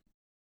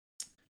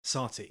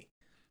Sati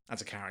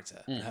as a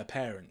character and her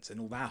parents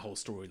and all that whole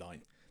storyline.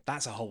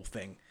 That's a whole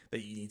thing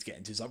that you need to get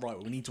into. It's like, right,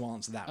 well, we need to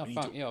answer that. Oh, we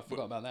fuck, I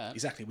forgot about that.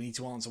 Exactly. We need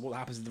to answer what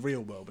happens in the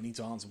real world. We need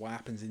to answer what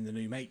happens in the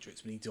new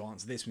Matrix. We need to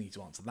answer this. We need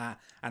to answer that.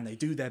 And they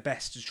do their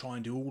best to try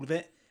and do all of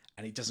it,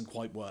 and it doesn't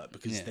quite work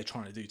because they're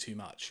trying to do too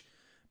much.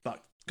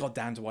 But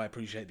goddamn, do I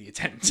appreciate the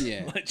attempt.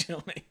 Yeah. Like, do you know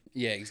what I mean?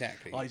 Yeah,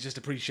 exactly. I just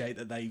appreciate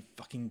that they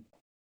fucking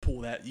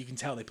you can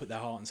tell they put their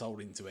heart and soul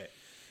into it,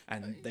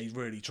 and they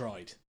really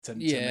tried to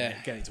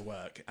get it to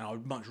work. And I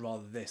would much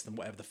rather this than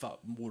whatever the fuck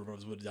Warner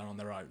Brothers would have done on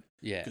their own.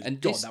 Yeah, 'Cause and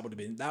God, that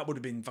would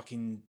have been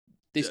fucking.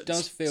 This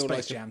does feel Space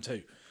like Jam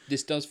 2.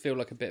 This does feel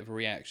like a bit of a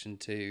reaction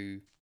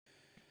to,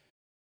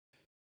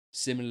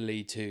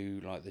 similarly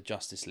to like the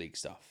Justice League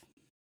stuff.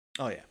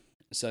 Oh yeah.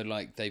 So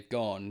like they've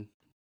gone,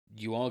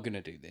 you are going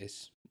to do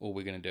this, or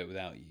we're going to do it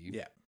without you.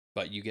 Yeah.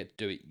 But you get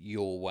to do it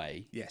your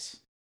way. Yes.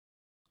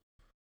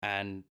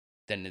 And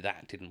then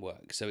that didn't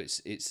work. So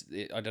it's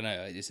I don't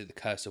know. Is it the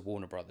curse of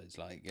Warner Brothers?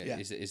 Like,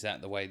 is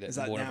that the way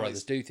that Warner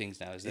Brothers do things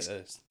now? Is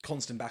it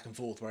constant back and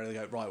forth where they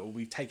go, right, well,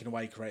 we've taken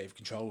away creative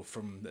control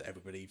from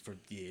everybody for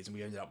years, and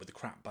we ended up with a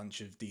crap bunch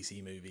of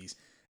DC movies.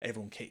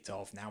 Everyone kicked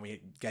off. Now we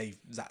gave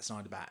Zack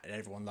Snyder back, and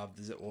everyone loved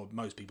or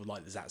most people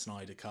liked the Zack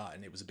Snyder cut,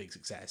 and it was a big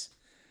success.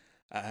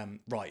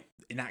 Right,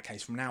 in that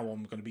case, from now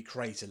on, we're going to be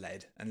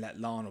creator-led and let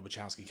Lana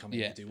Wachowski come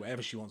in and do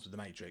whatever she wants with The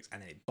Matrix,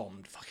 and then it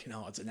bombed fucking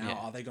hard. So now,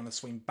 are they going to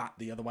swing back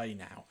the other way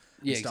now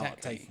and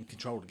start taking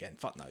control again?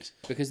 Fuck knows.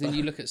 Because then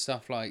you look at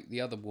stuff like the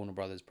other Warner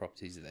Brothers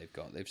properties that they've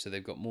got.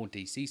 They've got more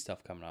DC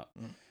stuff coming up,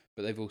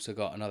 but they've also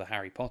got another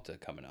Harry Potter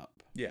coming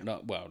up. Yeah.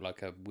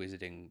 Like a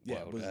Wizarding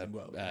World. Wizarding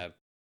World.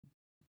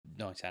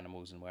 Night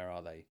Animals, and where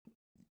are they?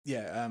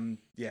 Yeah,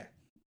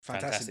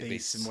 Fantastic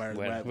Beasts and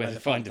where they the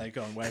find fuck them. they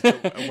gone?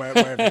 Where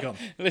have they gone?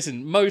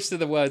 Listen, most of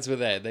the words were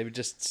there. They were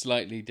just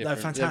slightly different.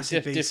 No,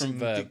 Fantastic Beasts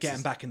different and verbs. get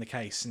them back in the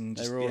case, and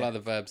They just, were all other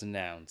verbs and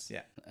nouns.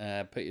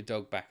 Yeah. Put your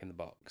dog back in the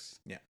box.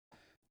 Yeah.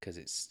 Because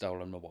it's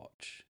stolen my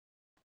watch.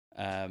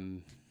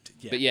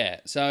 But yeah,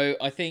 so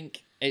I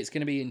think it's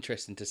going to be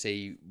interesting to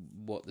see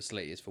what the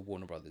slate is for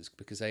Warner Brothers,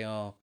 because they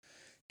are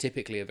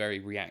typically a very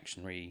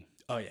reactionary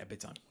big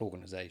time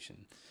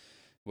organisation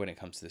when it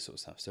comes to this sort of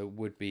stuff. So it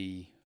would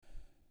be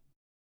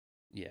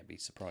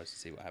surprised to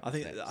see what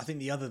happens. I think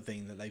the other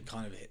thing that they've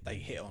kind of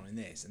hit on in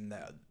this, and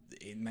that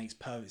it makes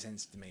perfect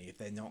sense to me,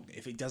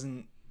 if it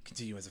doesn't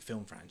continue as a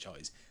film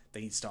franchise,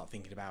 they need to start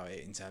thinking about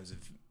it in terms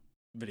of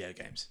video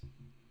games.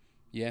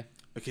 Yeah,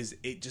 because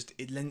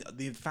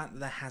the fact that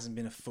there hasn't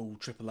been a full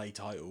AAA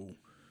title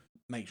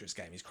Matrix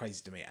game is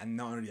crazy to me. And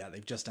not only that,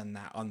 they've just done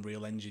that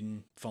Unreal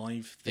Engine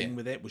 5 thing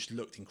with it, which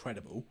looked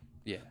incredible.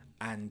 Yeah,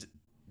 and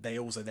they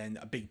also then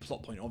a big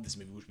plot point of this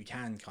movie, which we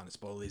can kind of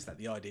spoil, is that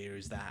the idea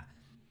is that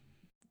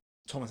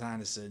Thomas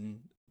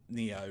Anderson,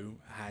 Neo,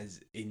 has,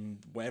 in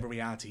whatever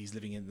reality he's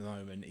living in at the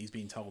moment, he's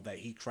been told that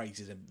he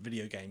created a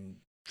video game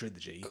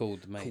trilogy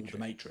called The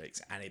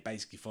Matrix, and it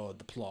basically followed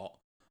the plot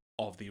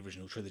of the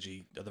original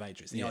trilogy of The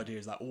Matrix. The idea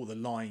is that all the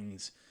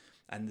lines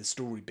and the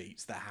story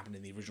beats that happened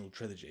in the original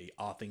trilogy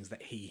are things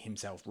that he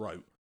himself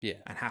wrote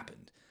and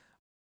happened.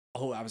 I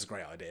thought that was a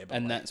great idea,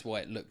 that's why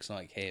it looks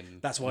like him.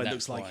 That's why it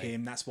looks like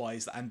him. That's why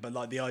but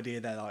like the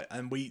idea that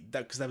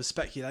because there was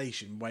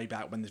speculation way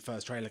back when the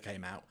first trailer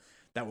came out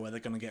that they're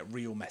going to get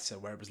real meta,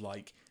 where it was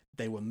like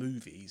they were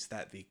movies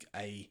that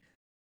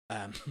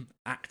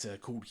actor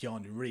called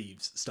Keanu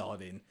Reeves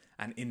starred in,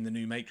 and in the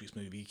new Matrix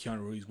movie,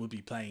 Keanu Reeves would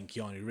be playing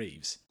Keanu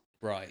Reeves.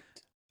 Right.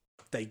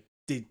 They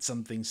did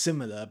something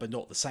similar, but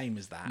not the same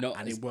as that. Not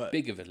as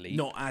big of a leap.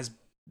 Not as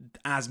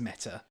as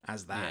meta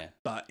as that, Yeah.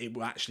 but it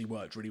actually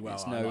worked really well.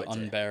 It's I no liked it.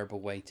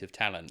 unbearable weight of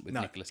talent with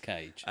No. Nicolas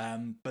Cage.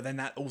 But then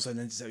that also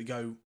then so you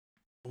go,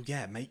 well,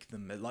 yeah, make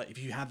them like if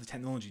you have the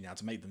technology now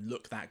to make them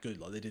look that good,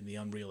 like they did in the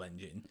Unreal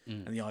Engine,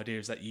 and the idea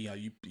is that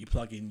you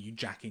plug in, you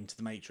jack into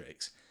the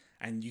Matrix,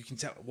 and you can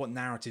tell what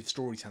narrative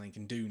storytelling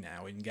can do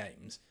now in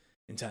games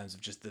in terms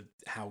of just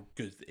how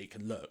good it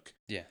can look.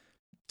 Yeah.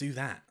 Do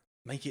that.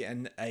 Make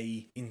it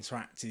a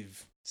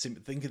interactive.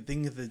 Think of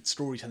the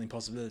storytelling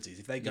possibilities.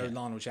 If they go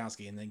Lana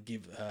Wachowski and then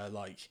give her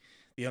like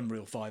the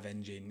Unreal 5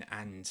 engine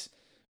and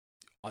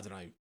I don't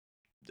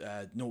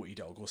know, Naughty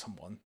Dog or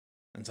someone,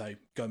 and so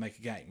go make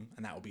a game,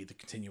 and that will be the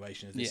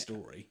continuation of this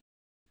story.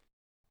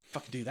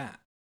 Fucking do that.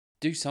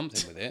 Do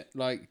something with it.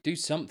 Like, do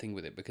something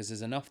with it, because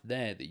there's enough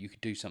there that you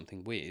could do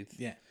something with.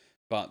 Yeah.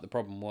 But the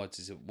problem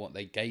is that what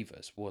they gave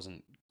us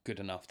wasn't good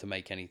enough to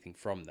make anything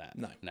from that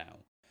now.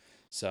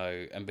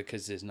 So, and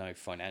because there's no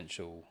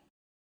financial...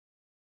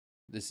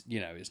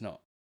 it's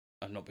not...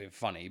 I'm not being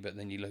funny, but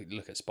then you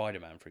look at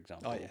Spider-Man, for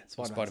example. Oh, yeah.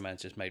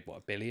 Spider-Man's just made,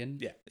 $1 billion?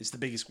 Yeah. It's the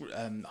biggest,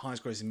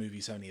 highest grossing movie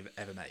Sony have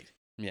ever made.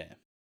 Yeah.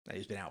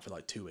 It's been out for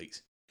like 2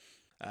 weeks.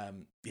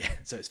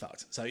 So it's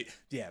fucked. So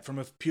yeah, from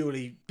a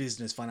purely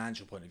business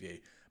financial point of view,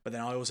 but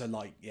then I also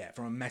like,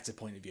 from a meta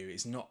point of view,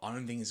 I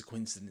don't think it's a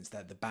coincidence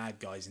that the bad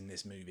guys in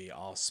this movie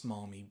are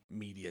smarmy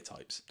media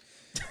types.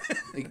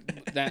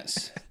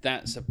 that's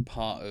a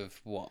part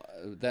of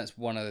that's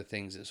one of the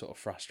things that sort of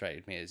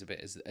frustrated me as a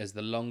bit as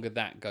the longer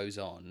that goes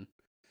on,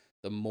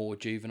 the more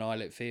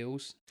juvenile it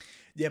feels.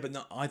 Yeah, but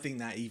no, I think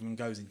that even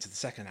goes into the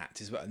second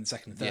act as well, and the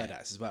second and third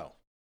acts as well.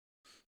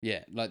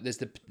 Yeah, like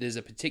there's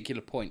a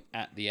particular point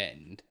at the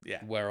end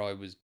where I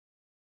was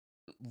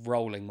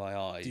rolling my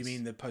eyes. Do you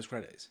mean the post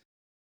credits?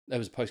 There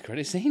was a post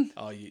credit scene?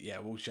 Oh yeah,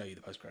 we'll show you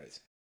the post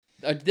credits.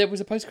 There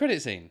was a post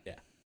credit scene. Yeah.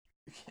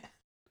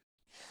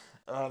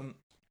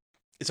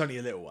 It's only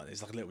a little one.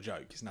 It's like a little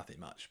joke. It's nothing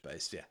much, but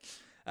it's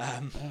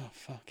oh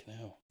fucking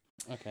hell.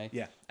 Okay.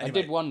 Yeah. Anyway,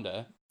 I did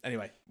wonder.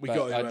 Anyway,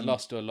 I'd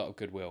lost a lot of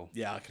goodwill.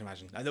 Yeah, I can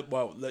imagine. I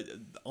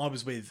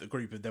was with a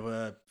group there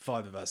were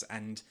 5 of us,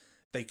 and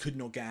they could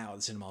not get out of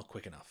the cinema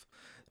quick enough.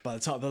 By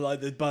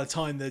the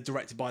time they're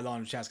directed by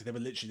Lana Wachowski,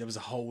 there was a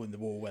hole in the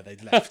wall where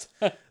they'd left.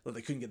 Like,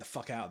 they couldn't get the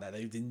fuck out of there.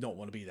 They did not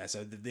want to be there.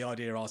 So the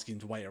idea of asking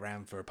them to wait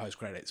around for a post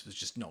credits was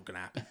just not going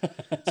to happen.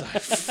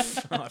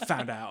 So I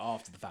found out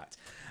after the fact.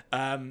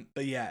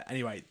 But yeah,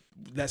 anyway,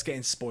 let's get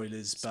into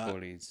spoilers.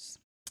 Spoilers.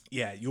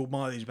 Yeah, your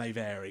mileage may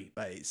vary,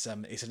 but it's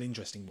an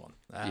interesting one.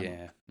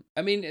 Yeah,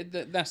 I mean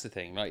that's the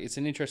thing. Like, it's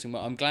an interesting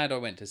one. I'm glad I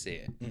went to see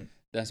it.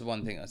 That's the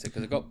one thing I said,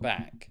 because I got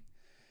back.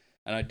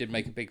 And I did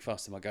make a big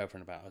fuss to my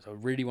girlfriend about it. I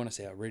really want to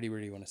see it. I really,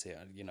 really want to see it.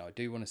 I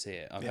do want to see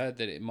it. I've heard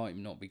that it might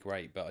not be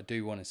great, but I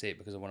do want to see it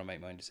because I want to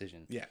make my own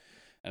decision. Yeah.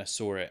 And I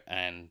saw it,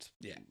 and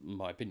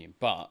my opinion.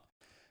 But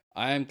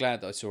I am glad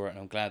that I saw it, and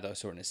I'm glad that I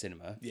saw it in a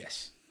cinema.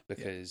 Yes.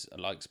 Because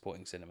I like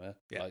supporting cinema.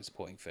 I like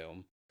supporting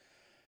film.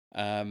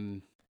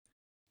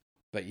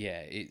 But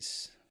yeah,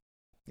 it's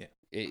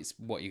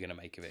what you're going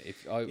to make of it.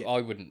 If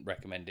I wouldn't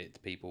recommend it to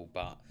people,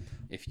 but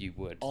if you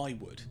would, I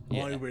would.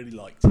 Yeah. I really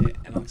liked it,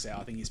 and like I say,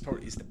 I think it's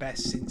the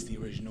best since the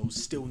original.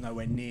 Still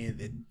nowhere near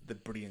the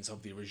brilliance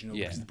of the original.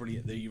 Because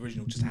the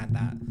original just had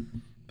that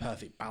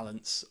perfect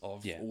balance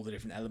of all the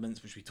different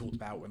elements, which we talked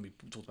about when we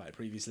talked about it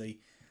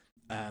previously.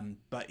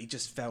 But it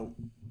just felt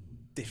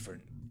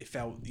different. It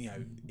felt,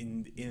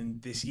 in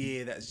this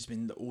year that has just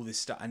been all this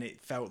stuff, and it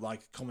felt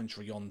like a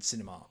commentary on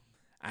cinema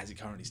as it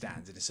currently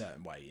stands in a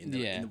certain way, in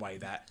the way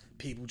that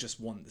people just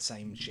want the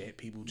same shit.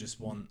 People just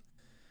want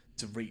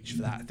to reach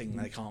for that thing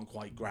they can't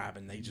quite grab,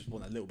 and they just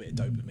want a little bit of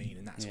dopamine,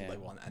 and that's all they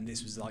want. And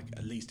this was like,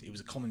 at least it was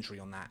a commentary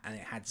on that, and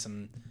it had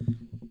some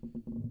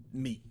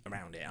meat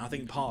around it. And I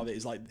think part of it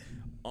is like,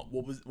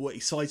 what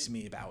excited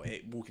me about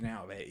it, walking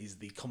out of it, is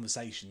the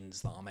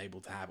conversations that I'm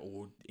able to have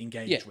or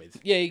engage with.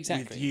 Yeah,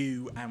 exactly. With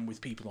you and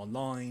with people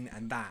online,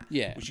 and that,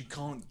 which you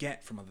can't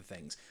get from other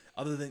things.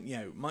 Other than,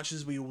 much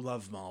as we all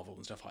love Marvel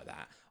and stuff like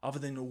that, other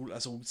than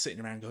us all sitting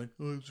around going,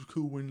 oh, it was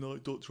cool when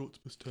like Dr.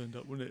 Octopus turned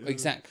up, wasn't it?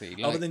 Exactly.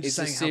 Like, other than just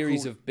it's a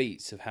series of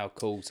beats of how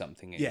cool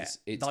something is. Yeah,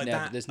 it's like never,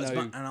 that. There's no.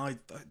 And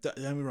don't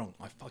get me wrong,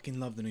 I fucking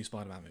love the new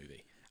Spider-Man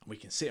movie, and we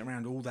can sit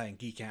around all day and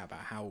geek out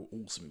about how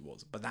awesome it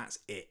was, but that's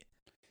it.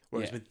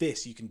 Whereas with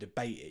this, you can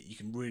debate it, you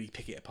can really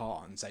pick it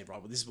apart and say, right,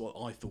 well, this is what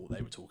I thought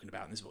they were talking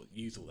about, and this is what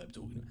you thought they were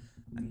talking about,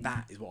 and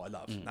that is what I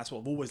love. That's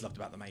what I've always loved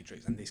about The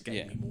Matrix, and this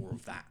gave me more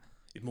of that.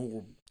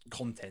 More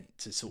content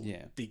to sort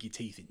of dig your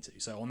teeth into.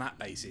 So on that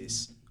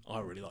basis, I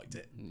really liked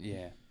it.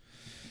 Yeah.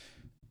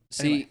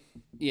 See,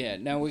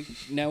 now we're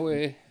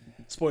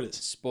spoilers.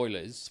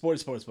 Spoilers.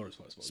 Spoilers. Spoily. Spoiler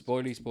alert!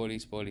 Spoiler alert!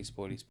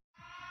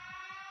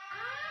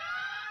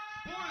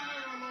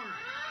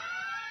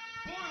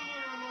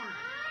 Spoiler alert!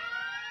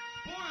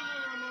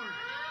 Spoiler alert!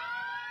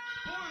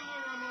 Spoiler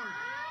alert!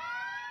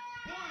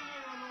 Spoiler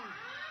alert!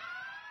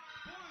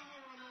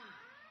 Spoiler alert!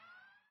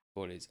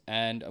 Spoilers.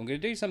 And I'm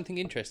going to do something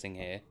interesting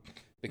here,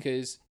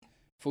 because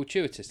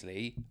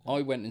fortuitously,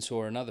 I went and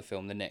saw another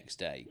film the next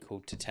day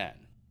called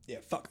Titan. Yeah,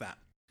 fuck that.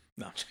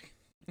 No, I'm joking.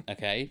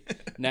 Okay.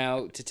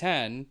 Now,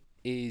 Titan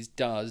there's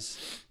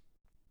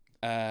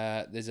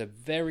a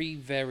very,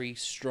 very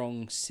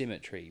strong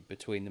symmetry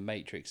between The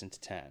Matrix and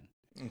Titan.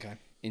 Okay.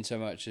 In so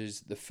much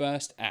as the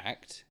first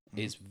act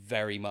is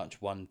very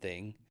much one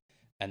thing,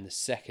 and the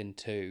second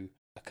two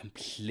are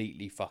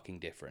completely fucking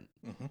different.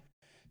 Mm-hmm.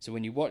 So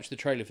when you watch the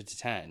trailer for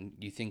Titan,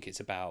 you think it's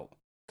about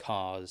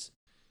cars,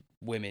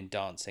 women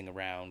dancing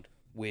around,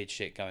 weird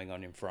shit going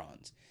on in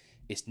France.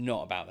 It's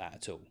not about that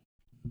at all.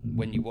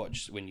 When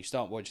you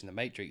start watching The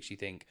Matrix, you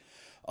think,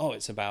 oh,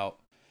 it's about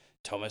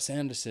Thomas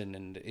Anderson,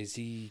 and is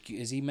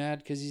he mad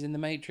because he's in the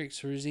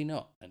Matrix, or is he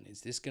not? And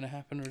is this going to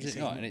happen, or is it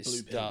not? And it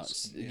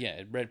starts,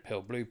 red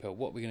pill, blue pill.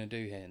 What are we going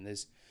to do here? And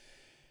there's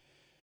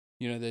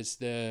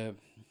the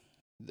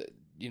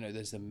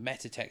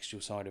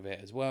metatextual side of it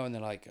as well, and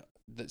they're like,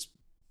 that's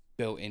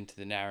built into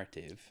the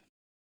narrative,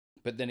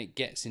 but then it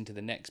gets into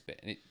the next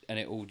bit, and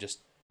it all just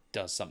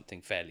does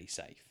something fairly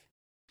safe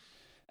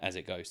as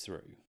it goes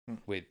through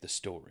with the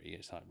story.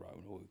 It's like, right,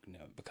 well,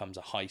 it becomes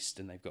a heist,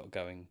 and they've got to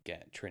go and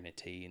get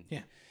Trinity,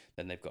 and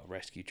then they've got to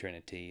rescue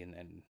Trinity, and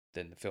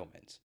then the film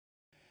ends.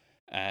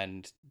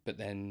 But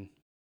then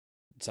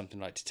something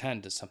like Titan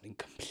does something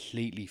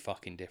completely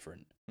fucking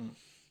different.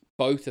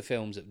 Both are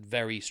films that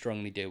very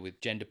strongly deal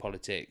with gender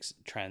politics,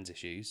 trans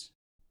issues,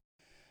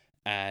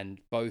 and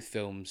both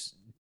films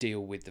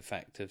deal with the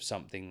fact of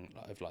something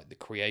like the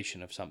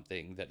creation of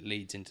something that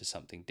leads into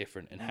something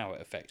different, and how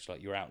it affects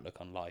like your outlook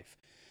on life.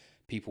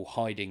 People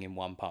hiding in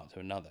one part to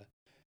another.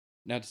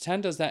 Now, Titan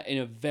does that in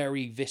a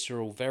very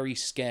visceral, very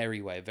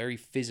scary way, a very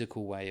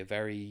physical way, a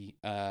very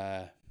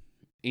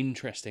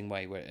interesting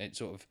way, where it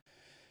sort of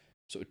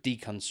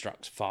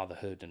deconstructs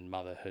fatherhood and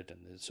motherhood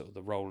and the sort of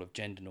the role of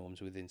gender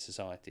norms within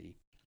society.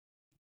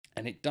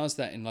 And it does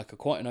that in like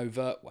quite an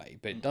overt way,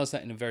 but it does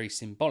that in a very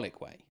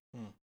symbolic way.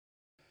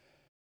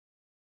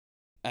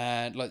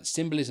 And like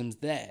symbolism's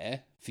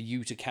there for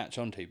you to catch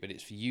onto, but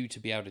it's for you to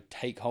be able to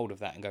take hold of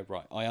that and go,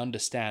 right, I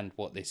understand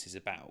what this is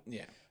about.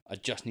 Yeah. I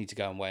just need to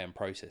go away and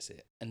process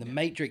it. And the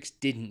Matrix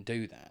didn't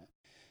do that.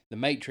 The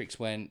Matrix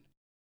went,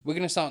 we're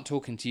going to start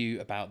talking to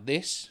you about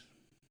this.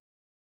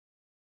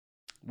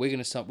 We're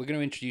going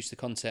to introduce the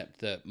concept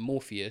that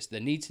Morpheus, there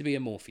needs to be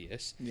a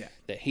Morpheus,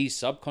 that he's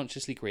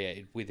subconsciously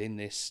created within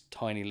this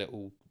tiny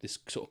little, this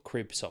sort of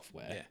crib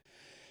software.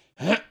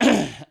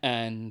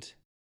 And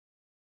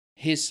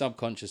his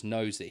subconscious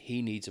knows that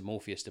he needs a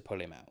Morpheus to pull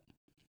him out.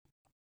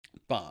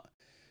 But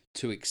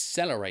to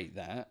accelerate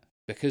that,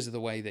 because of the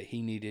way that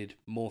he needed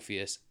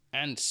Morpheus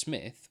and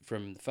Smith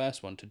from the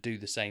first one to do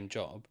the same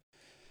job,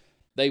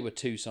 they were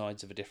two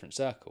sides of a different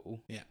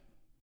circle. Yeah.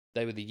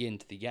 They were the yin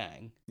to the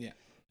yang. Yeah.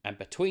 And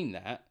between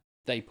that,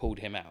 they pulled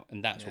him out,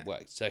 and that's what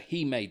worked. So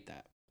he made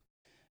that.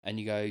 And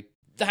you go,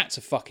 that's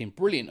a fucking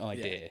brilliant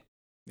idea.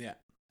 Yeah.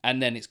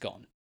 And then it's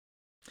gone.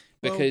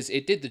 Because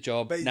it did the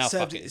job, but now it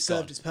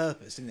served its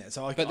purpose, didn't it?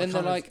 But then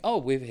they're like,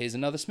 oh, here's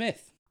another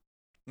Smith.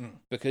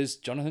 Because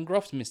Jonathan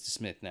Groff's Mr.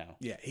 Smith now.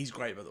 Yeah, he's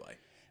great, by the way.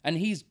 And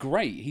he's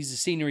great. He's a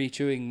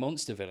scenery-chewing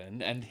monster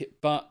villain, and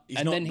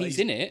then he's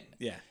in it,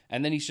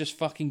 and then he's just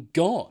fucking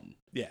gone.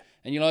 Yeah.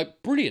 And you're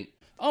like, brilliant.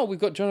 Oh, we've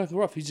got Jonathan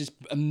Groff, who's this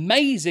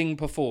amazing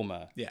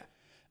performer. Yeah.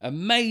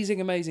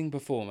 Amazing, amazing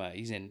performer.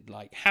 He's in,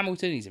 like,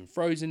 Hamilton, he's in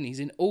Frozen, he's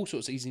in all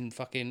sorts. He's in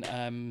fucking...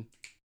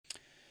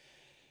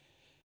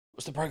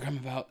 what's the program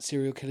about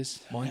serial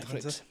killers?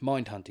 Mindhunter.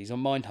 Mindhunter. He's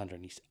on Mindhunter,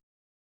 and he's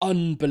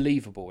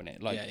unbelievable in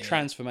it. Like,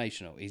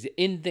 transformational. He's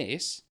in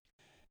this,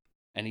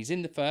 and he's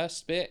in the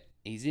first bit.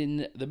 He's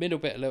in the middle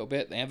bit a little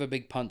bit. They have a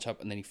big punch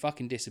up, and then he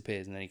fucking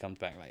disappears, and then he comes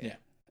back later. Yeah.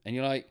 And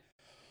you're like,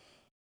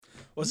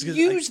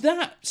 use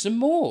that some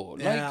more.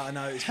 Yeah, like, I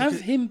know.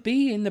 Have him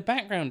be in the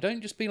background.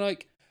 Don't just be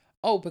like,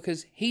 oh,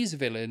 because he's a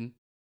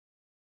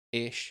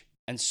villain-ish,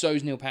 and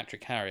so's Neil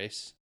Patrick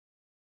Harris.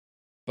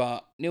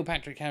 But Neil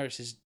Patrick Harris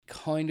is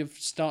kind of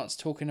starts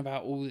talking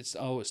about all this,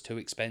 oh, it's too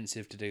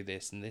expensive to do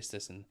this and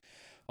this, and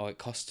oh, it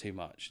costs too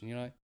much. And you're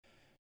like,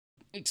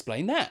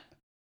 explain that.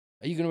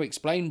 Are you going to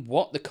explain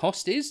what the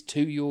cost is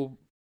to your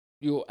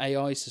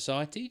AI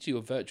society, to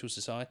your virtual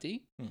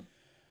society?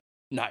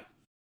 No.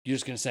 You're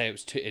just going to say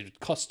it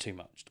costs too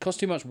much.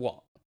 Cost too much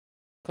what?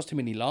 Cost too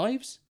many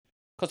lives?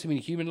 Cost too many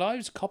human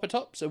lives? Copper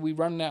tops? Are we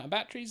running out of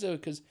batteries? Or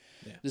because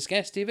the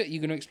scarcity of it? Are you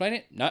going to explain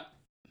it? No.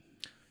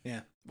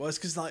 Yeah. Well, it's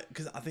because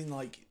I think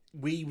like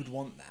we would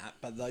want that,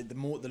 but like the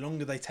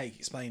longer they take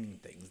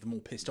explaining things, the more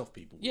pissed off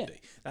people will be.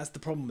 That's the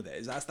problem with it.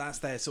 Is that's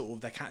their sort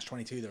of their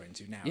catch-22 they're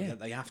into now. That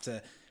they have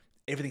to,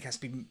 everything has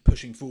to be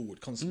pushing forward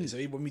constantly. So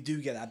when we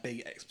do get that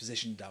big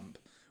exposition dump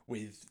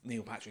with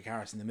Neil Patrick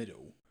Harris in the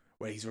middle,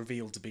 where he's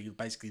revealed to be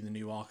basically the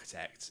new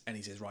architect, and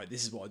he says, right,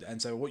 this is what...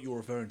 And so what you're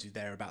referring to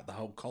there about the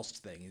whole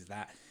cost thing is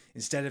that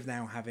instead of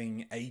now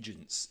having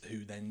agents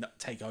who then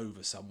take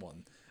over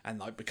someone and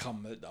like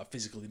become a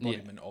physical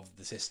embodiment of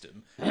the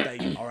system,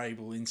 they are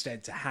able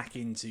instead to hack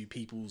into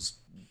people's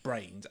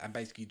brains and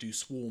basically do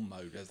swarm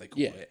mode, as they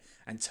call it,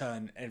 and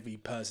turn every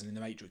person in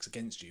the Matrix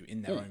against you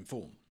in their own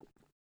form.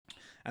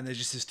 And there's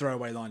just this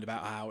throwaway line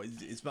about how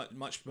it's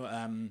much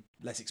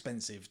less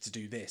expensive to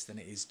do this than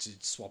it is to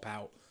swap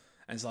out.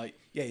 And it's like,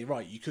 yeah, you're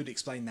right. You could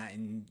explain that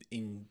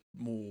in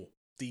more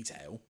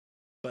detail.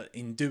 But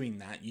in doing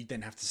that, you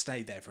then have to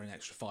stay there for an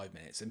extra 5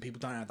 minutes, and people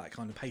don't have that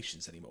kind of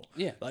patience anymore.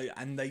 Yeah.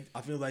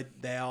 I feel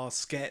like they are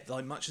scared.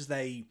 Like much as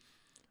they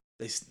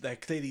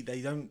clearly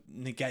they don't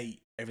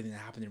negate everything that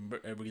happened in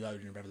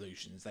Reloading and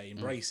Revolutions. They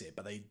embrace it,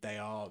 but they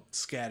are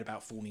scared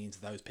about falling into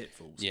those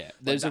pitfalls. Yeah,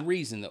 there's a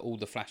reason that all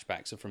the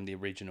flashbacks are from the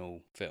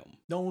original film.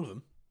 Not all of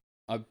them.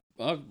 I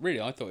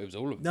thought it was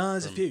all of them. No,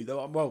 there's a few.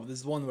 Well,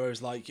 there's one where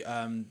it's like,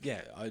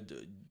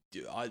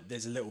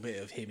 there's a little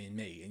bit of him in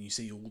me, and you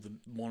see all the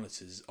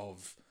monitors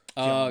of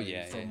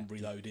Keanu from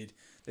Reloaded.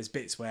 There's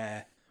bits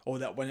where, I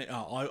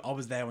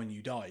was there when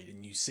you died,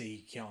 and you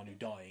see Keanu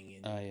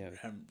dying.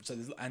 So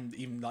there's, and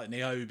even like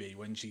Niobe,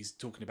 when she's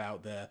talking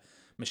about the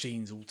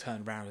machines all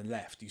turned around and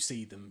left, you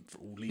see them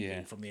all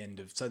leaving from the end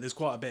of. So there's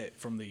quite a bit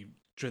from the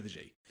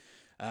trilogy.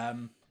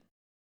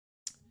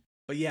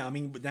 But yeah, I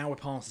mean, now we're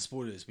past the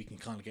spoilers. We can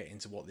kind of get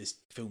into what this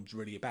film's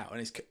really about,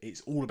 and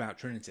it's all about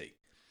Trinity.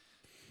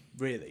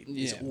 Really,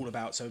 it's all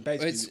about. So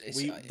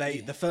basically,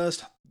 the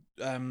first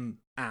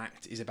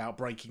act is about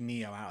breaking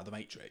Neo out of the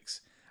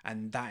Matrix,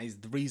 and that is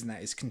the reason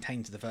that is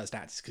contained to the first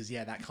act is because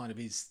that kind of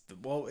is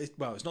it's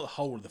not the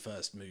whole of the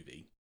first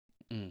movie,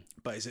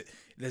 but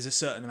there's a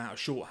certain amount of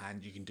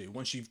shorthand you can do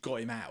once you've got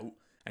him out,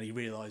 and he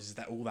realizes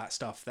that all that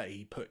stuff that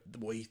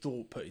what he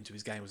thought put into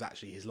his game was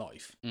actually his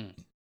life.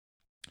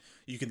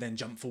 You can then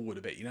jump forward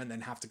a bit, and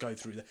then have to go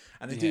through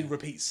and they do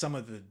repeat some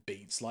of the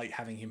beats, like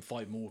having him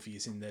fight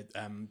Morpheus in the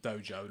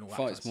dojo and all that.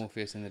 Fights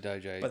Morpheus in the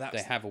dojo, but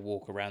they have a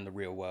walk around the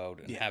real world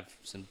and have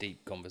some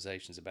deep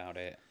conversations about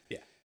it. Yeah,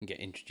 and get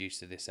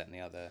introduced to this, that, and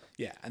the other.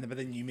 Yeah, but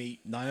then you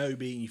meet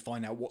Niobe and you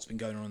find out what's been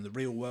going on in the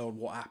real world,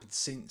 what happened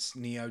since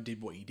Neo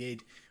did what he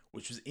did,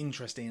 which was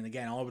interesting. And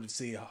again, I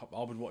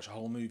would watch a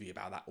whole movie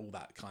about that, all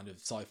that kind of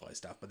sci-fi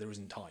stuff, but there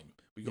isn't time.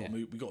 We got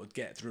to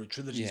get through a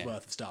trilogy's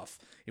worth of stuff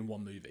in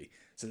one movie.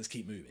 So let's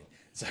keep moving.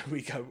 So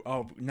we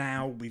go.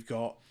 Now we've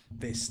got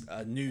this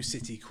new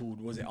city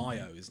called, was it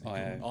Io? Isn't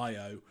it?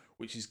 Io,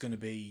 which is going to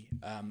be,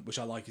 which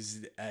I like,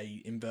 is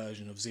a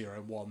inversion of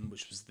 0-1,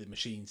 which was the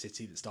machine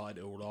city that started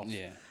it all off.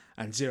 Yeah.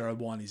 And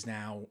 0-1 is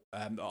now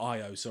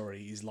Io.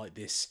 Sorry, is like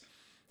this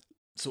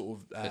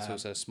sort of. It's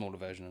also a smaller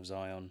version of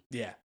Zion.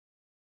 Yeah.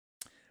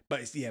 But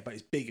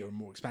it's bigger and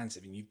more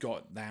expansive, and you've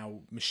got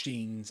now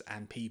machines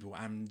and people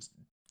and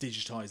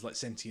digitized like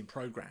sentient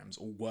programs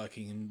all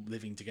working and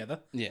living together.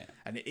 Yeah,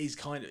 and it is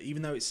kind of,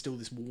 even though it's still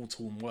this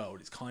war-torn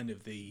world, it's kind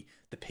of the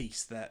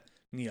piece that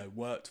Neo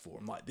worked for.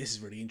 I'm like, this is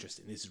really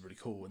interesting. This is really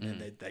cool. And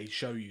then they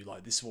show you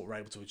like this is what we're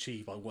able to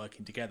achieve by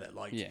working together.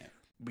 Like,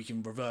 we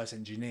can reverse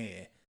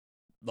engineer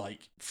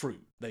like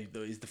fruit. The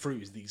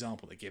fruit is the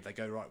example they give. They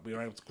go, right,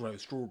 we're able to grow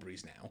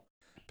strawberries now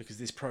because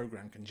this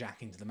program can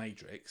jack into the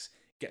Matrix,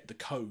 get the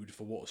code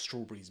for what a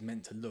strawberry is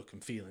meant to look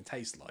and feel and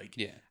taste like,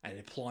 and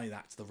apply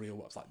that to the real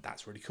world. It's like,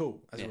 that's really cool.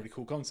 That's a really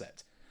cool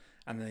concept.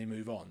 And then they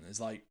move on.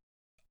 It's like,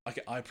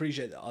 I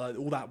appreciate that.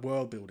 All that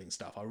world building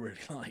stuff I really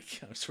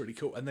like. It's really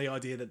cool. And the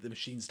idea that the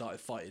machines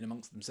started fighting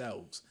amongst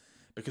themselves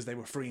because they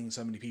were freeing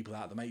so many people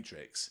out of the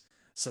Matrix.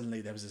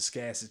 Suddenly there was a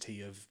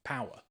scarcity of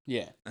power.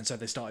 Yeah. And so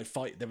they started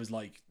fighting. There was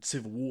like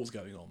civil wars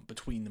going on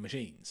between the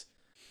machines.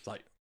 It's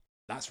like,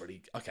 that's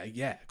really, okay,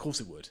 yeah, of course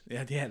it would.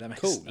 Yeah, that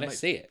makes cool. Let's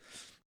see it.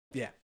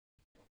 Yeah,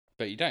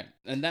 but you don't,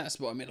 and that's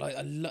what I mean. Like,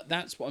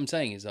 that's what I'm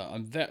saying is that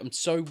I'm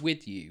so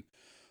with you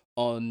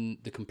on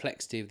the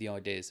complexity of the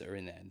ideas that are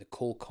in there, and the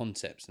core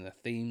concepts, and the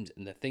themes,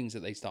 and the things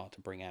that they start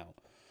to bring out.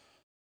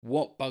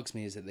 What bugs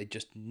me is that they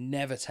just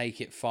never take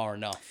it far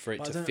enough for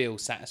it to feel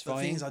satisfying.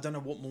 The thing is, I don't know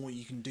what more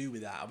you can do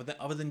with that,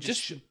 other than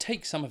just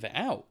take some of it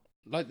out.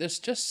 Like, there's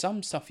just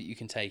some stuff that you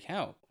can take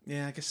out.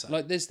 Yeah, I guess so.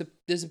 Like, there's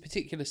a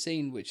particular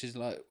scene which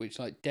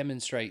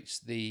demonstrates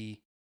the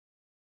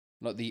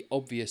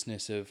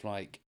obviousness of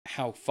like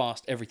how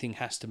fast everything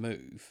has to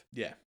move.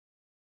 Yeah.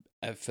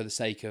 For the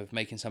sake of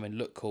making something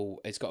look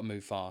cool, it's got to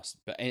move fast,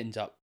 but ends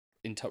up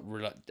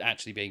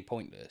actually being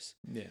pointless.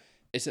 Yeah.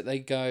 Is that they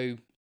go,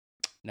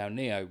 now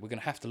Neo, we're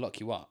gonna have to lock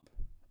you up.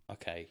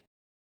 Okay.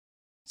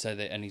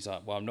 And he's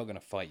like, well, I'm not gonna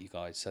fight you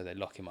guys, so they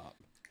lock him up.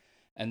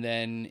 And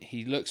then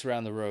he looks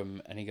around the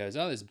room and he goes,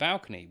 oh, there's a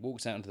balcony.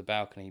 Walks out onto the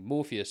balcony.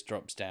 Morpheus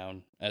drops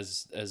down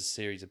as a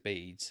series of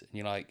beads, and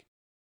you're like,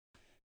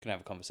 gonna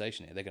have a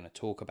conversation here. They're gonna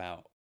talk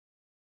about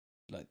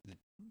like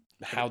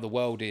how the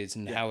world is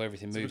and how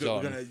everything moves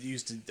on. We're gonna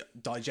use to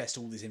digest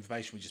all this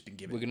information we've just been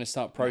given. We're gonna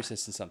start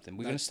processing something.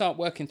 We're gonna start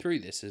working through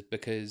this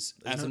because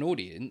as an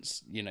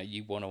audience,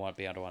 you want to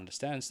be able to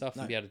understand stuff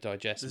and be able to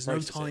digest. There's no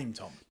time,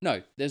 Tom.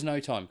 No, there's no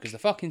time because the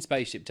fucking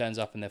spaceship turns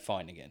up and they're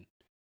fighting again.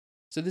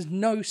 So there's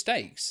no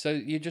stakes. So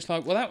you're just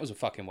like, well, that was a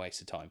fucking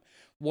waste of time.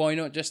 Why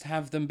not just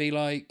have them be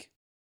like,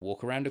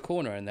 walk around a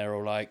corner and they're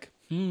all like,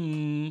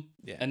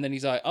 yeah. And then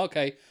he's like,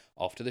 okay,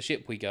 off to the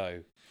ship we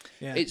go.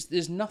 Yeah.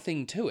 There's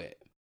nothing to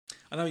it.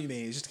 I know what you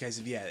mean. It's just a case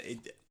of,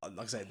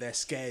 like I say, they're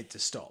scared to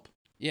stop.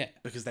 Yeah.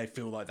 Because they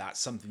feel like that's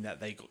something that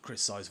they got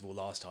criticised for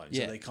last time.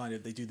 So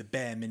they do the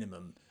bare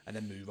minimum and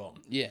then move on.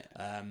 Yeah.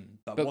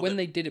 But when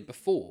they did it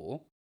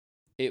before,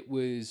 it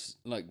was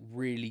like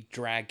really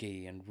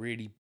draggy and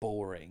really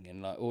boring,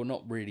 and like, or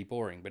not really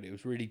boring, but it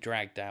was really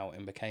dragged out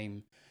and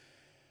became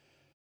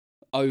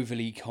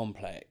overly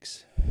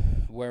complex.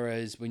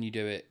 Whereas when you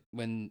do it,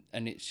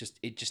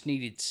 it just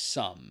needed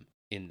some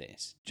in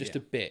this, just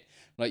Yeah. a bit.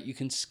 Like, you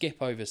can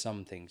skip over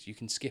some things. You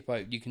can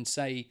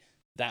say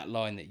that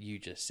line that you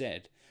just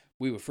said.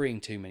 We were freeing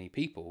too many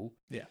people.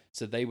 Yeah.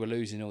 So they were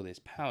losing all this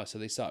power. So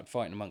they started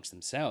fighting amongst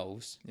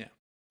themselves. Yeah.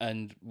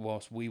 And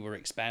whilst we were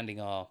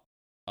expanding our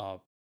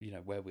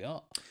where we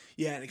are.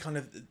 Yeah, and it kind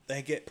of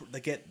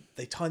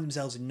they tie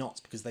themselves in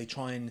knots because they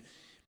try and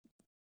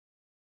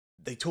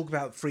they talk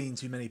about freeing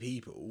too many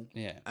people.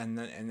 Yeah. And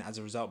as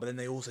a result, but then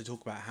they also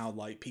talk about how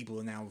like people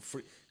are now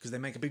free because they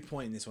make a big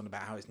point in this one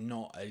about how it's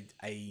not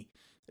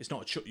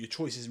your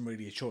choice isn't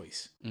really a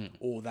choice,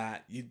 or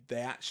that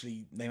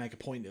they make a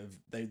point of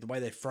the way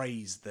they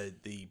phrase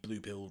the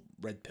blue pill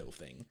red pill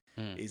thing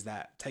is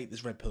that take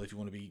this red pill if you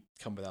want to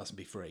come with us and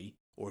be free,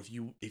 or if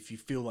you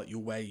feel like you're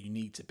where you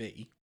need to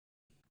be,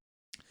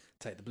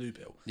 take the blue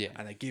pill. Yeah.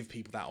 And they give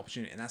people that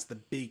opportunity, and that's the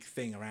big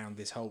thing around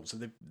this whole. So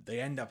they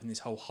end up in this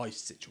whole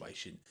heist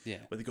situation, Yeah.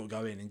 where they've got to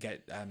go in and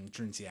get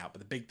Trinity out. But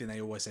the big thing they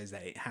always say is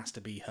that it has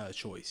to be her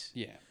choice.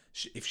 Yeah.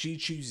 If she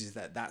chooses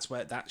that's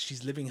where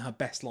she's living her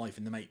best life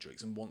in the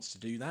Matrix and wants to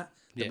do that,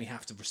 then Yeah. we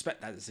have to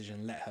respect that decision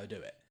and let her do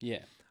it.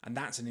 Yeah. And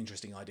that's an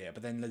interesting idea.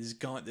 But then there's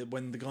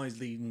when the guy's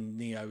leading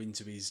Neo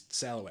into his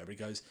cell or whatever, he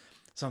goes,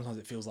 sometimes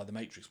it feels like the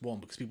Matrix won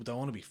because people don't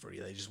want to be free.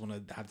 They just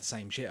want to have the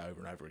same shit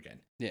over and over again.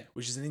 Yeah.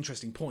 Which is an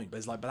interesting point. But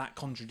it's like, but that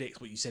contradicts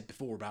what you said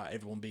before about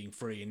everyone being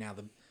free and now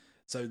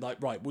so like,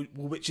 right, well,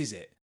 which is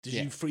it? Did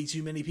Yeah. you free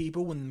too many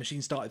people when the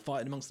machines started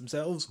fighting amongst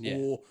themselves? Yeah.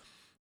 Or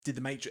did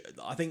the Matrix...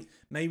 I think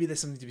maybe there's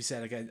something to be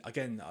said,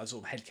 again I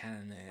sort of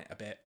headcanon it a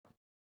bit,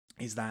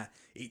 is that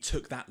it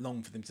took that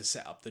long for them to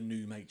set up the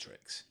new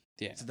Matrix.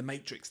 Yeah. So the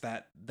Matrix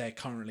that they're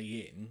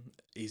currently in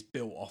is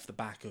built off the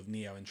back of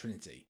Neo and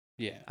Trinity.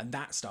 Yeah. And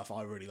that stuff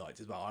I really liked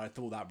as well. I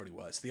thought that really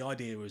worked. So the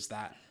idea was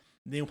that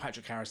Neil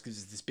Patrick Harris gives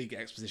us this big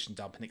exposition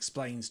dump and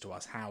explains to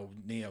us how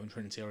Neo and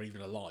Trinity are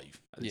even alive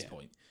at this Yeah.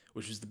 point,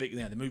 which was the big...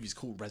 the movie's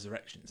called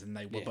Resurrections, and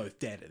they were Yeah. both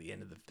dead at the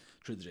end of the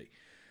trilogy.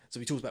 So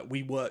he talks about,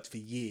 we worked for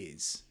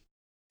years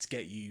to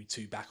get you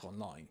two back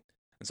online.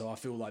 And so I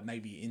feel like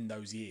maybe in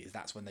those years,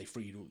 that's when they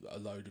freed a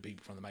load of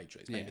people from the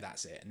Matrix. Maybe Yeah.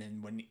 that's it. And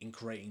then when in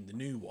creating the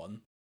new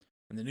one,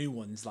 and the new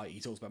one's like, he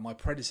talks about, my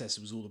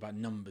predecessor was all about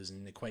numbers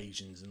and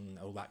equations and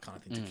all that kind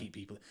of thing to keep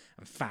people,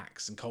 and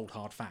facts and cold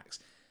hard facts.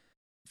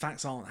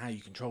 Facts aren't how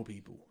you control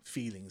people.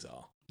 Feelings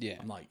are. Yeah.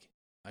 I'm like,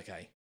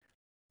 okay.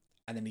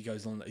 And then he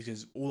goes on, he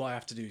goes, all I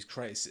have to do is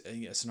create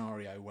a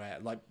scenario where,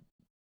 like,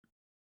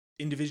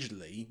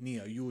 individually,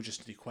 Neo, you're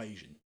just an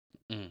equation.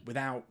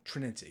 Without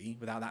Trinity,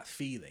 without that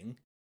feeling,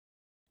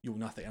 you're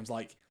nothing. I was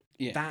like,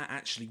 Yeah. that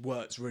actually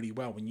works really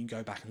well when you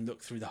go back and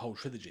look through the whole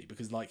trilogy,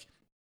 because, like,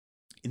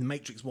 in The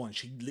Matrix 1,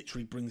 she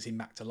literally brings him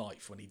back to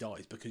life when he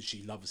dies because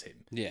she loves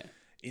him. Yeah.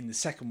 In the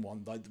second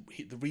one, like,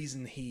 the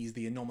reason he's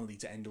the anomaly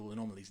to end all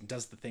anomalies and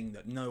does the thing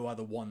that no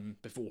other one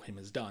before him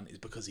has done is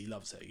because he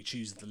loves her. He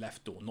chooses the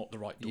left door, not the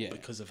right door, Yeah.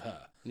 because of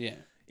her. Yeah.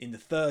 In the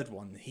third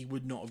one, he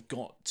would not have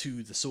got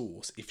to the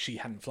source if she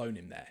hadn't flown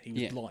him there. He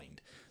was Yeah.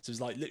 blind. So it's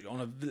like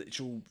on a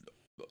literal,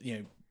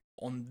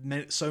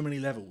 on so many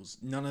levels,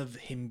 none of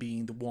him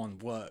being the one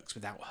works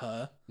without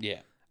her.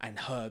 Yeah. And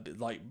her,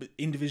 but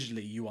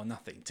individually, you are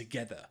nothing.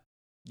 Together,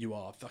 you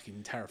are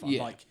fucking terrifying.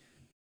 Yeah. Like,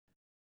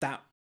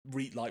 that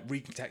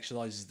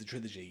recontextualizes the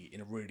trilogy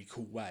in a really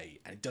cool way,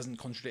 and it doesn't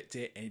contradict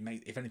it, and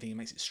if anything, it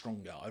makes it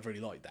stronger. I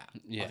really like that.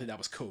 Yeah. I think that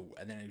was cool.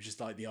 And then it was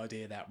just like the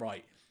idea that,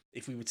 right,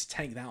 if we were to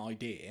take that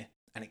idea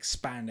and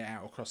expand it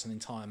out across an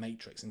entire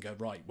Matrix and go,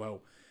 right,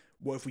 well,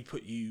 what if we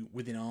put you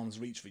within arm's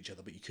reach of each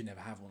other, but you could never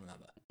have one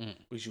another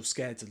because you're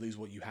scared to lose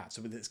what you have?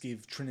 So let's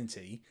give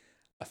Trinity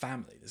a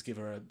family. Let's give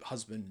her a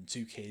husband and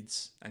 2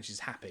 kids, and she's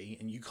happy,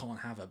 and you can't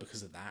have her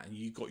because of that, and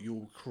you've got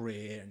your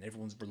career, and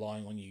everyone's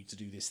relying on you to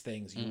do this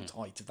thing, so you're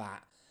tied to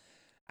that.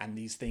 And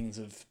these things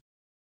of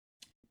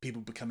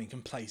people becoming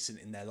complacent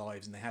in their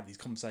lives, and they have these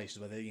conversations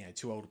where they're,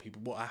 2 older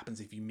people. What happens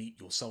if you meet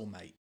your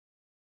soulmate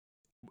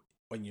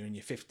when you're in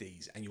your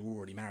 50s and you're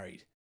already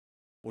married?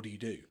 What do you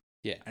do?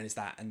 Yeah. And it's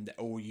that,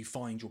 or you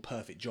find your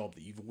perfect job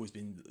that you've always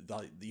been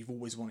like, that you've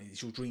always wanted.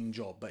 It's your dream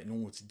job, but in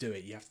order to do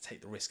it, you have to take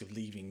the risk of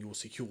leaving your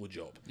secure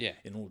job. Yeah.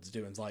 In order to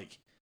do it, and it's like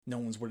no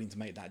one's willing to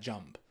make that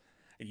jump.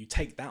 And you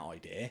take that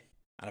idea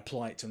and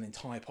apply it to an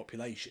entire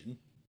population,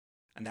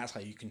 and that's how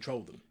you control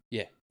them.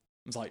 Yeah.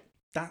 It's like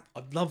that.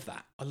 I love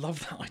that. I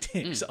love that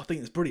idea. 'Cause I think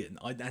it's brilliant.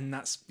 And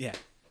that's the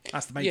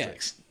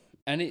Matrix.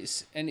 Yeah. And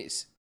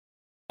it's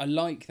I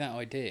like that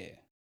idea.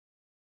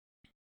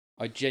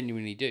 I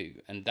genuinely do,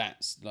 and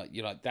that's like,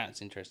 you're like,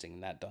 that's interesting,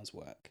 and that does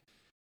work.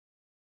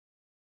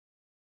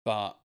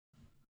 But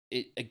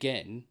it,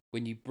 again,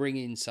 when you bring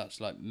in such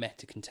like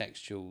meta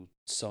contextual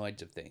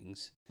sides of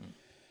things,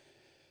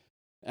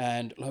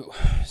 and like,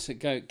 so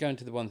going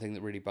to the one thing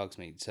that really bugs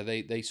me. So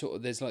they sort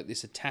of, there's like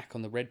this attack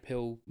on the red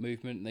pill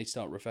movement, and they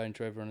start referring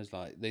to everyone as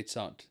like,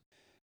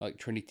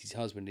 Trinity's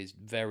husband is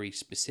very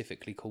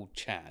specifically called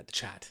Chad.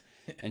 Chad.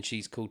 and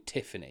she's called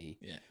Tiffany.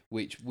 Yeah.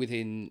 Which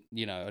within,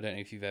 I don't know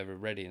if you've ever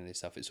read any of this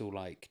stuff. It's all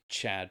like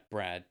Chad,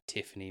 Brad,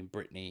 Tiffany, and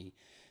Brittany.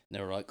 And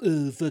they're like,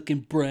 oh,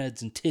 fucking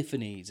Brads and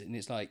Tiffany's, and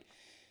it's like,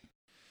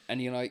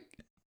 and you're like,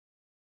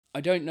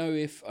 I don't know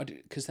if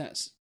because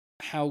that's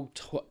how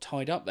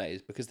tied up that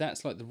is, because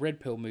that's like the red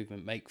pill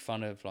movement make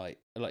fun of like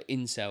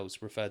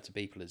incels refer to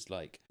people as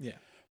like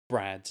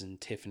Brads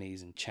and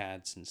Tiffany's and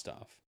Chads and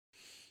stuff.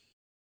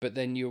 But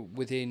then you're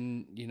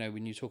within,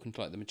 when you're talking to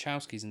like the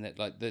Wachowskis and that,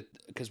 like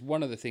because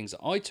one of the things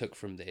that I took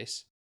from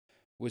this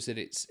was that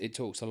it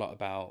talks a lot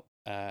about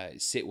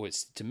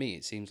to me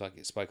it seems like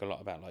it spoke a lot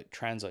about like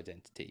trans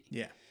identity,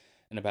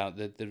 and about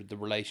the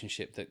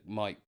relationship that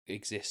might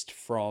exist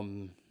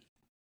from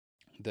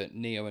that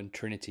Neo and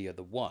Trinity are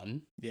the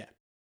one,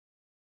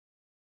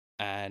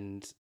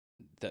 and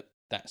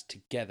that's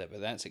together,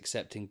 but that's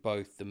accepting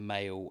both the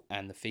male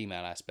and the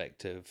female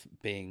aspect of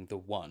being the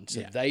one.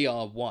 So they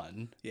are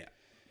one,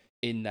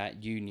 in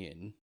that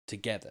union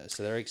together.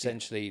 So they're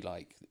essentially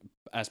like,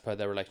 as per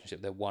their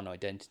relationship, they're one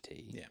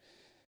identity.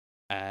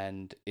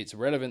 And it's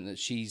irrelevant that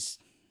she's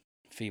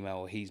female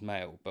or he's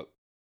male, but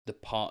the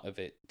part of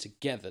it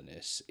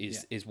togetherness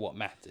is what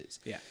matters.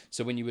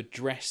 So when you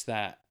address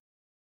that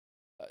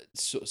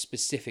sort of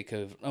specific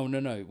of, oh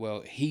no,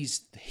 well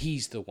he's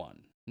the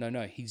one.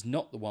 No, he's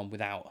not the one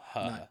without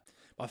her. No.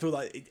 But I feel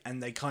like,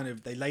 and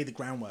they lay the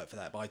groundwork for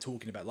that by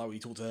talking about, like we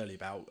talked earlier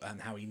about,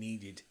 how he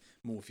needed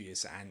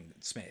Morpheus and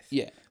Smith.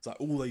 It's like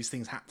all those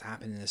things had to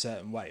happen in a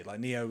certain way.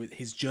 Like Neo,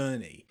 his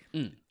journey,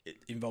 it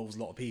involves a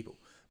lot of people.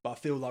 But I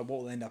feel like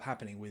what will end up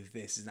happening with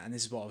this, and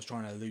this is what I was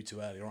trying to allude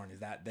to earlier on, is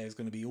that there's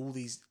going to be all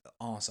these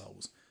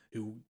arseholes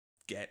who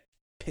get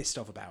pissed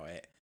off about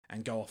it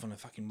and go off on a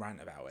fucking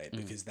rant about it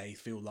because they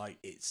feel like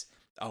it's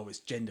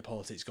gender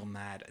politics gone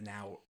mad, and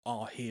now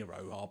our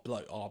hero,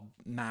 our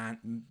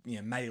man,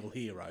 male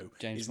hero,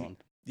 James Bond,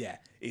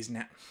 is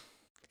now.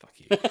 Fuck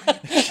you.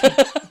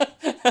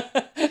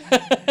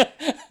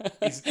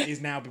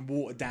 is now been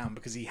watered down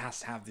because he has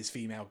to have this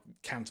female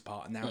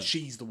counterpart, and now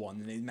she's the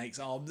one, and it makes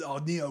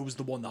Neo was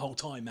the one the whole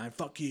time, man.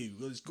 Fuck you,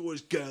 it's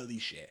girly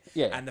shit.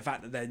 And the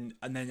fact that then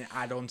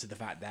add on to the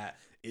fact that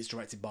it's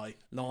directed by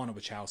Lana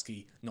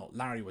Wachowski, not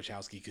Larry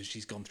Wachowski, because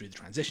she's gone through the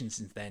transition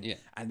since then,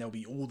 and there'll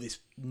be all this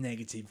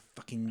negative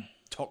fucking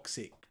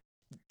toxic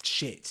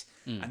shit,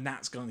 and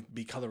that's going to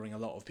be colouring a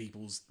lot of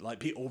people's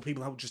people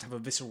who just have a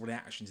visceral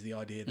reaction to the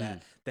idea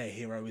that their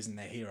hero isn't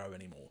their hero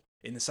anymore.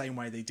 In the same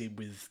way they did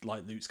with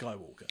like Luke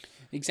Skywalker.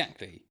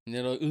 Exactly. And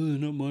they're like, oh,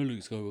 not my Luke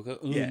Skywalker.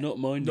 Oh, not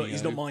my Neo.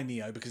 He's not my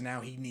Neo because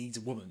now he needs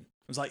a woman.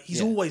 I was like, he's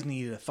always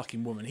needed a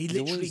fucking woman. He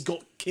literally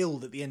got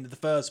killed at the end of the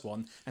first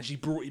one, and she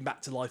brought him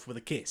back to life with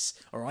a kiss.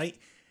 All right.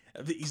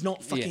 He's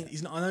not fucking.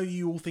 He's not. I know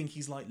you all think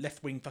he's like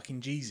left wing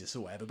fucking Jesus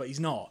or whatever, but he's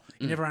not.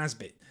 He never has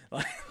been.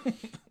 Like.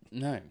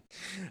 No.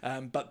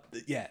 But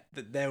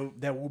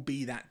there will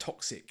be that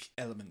toxic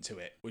element to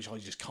it, which I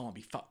just can't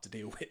be fucked to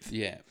deal with.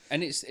 Yeah,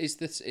 and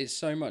it's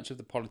so much of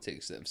the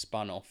politics that have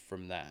spun off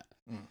from that,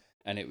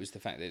 and it was the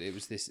fact that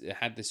it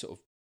had this sort of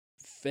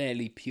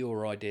fairly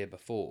pure idea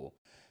before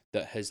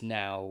that has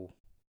now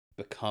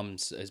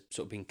has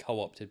sort of been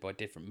co-opted by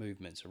different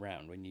movements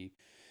around. When you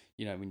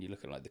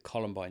look at like the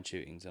Columbine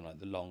shootings and like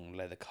the long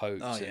leather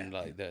coats and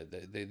like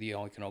the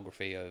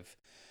iconography of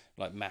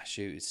like mass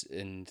shoots,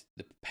 and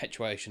the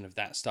perpetuation of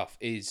that stuff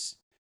is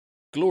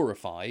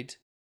glorified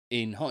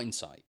in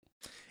hindsight.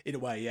 In a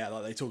way, yeah.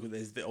 Like they talk about,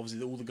 there's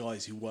obviously all the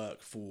guys who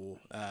work for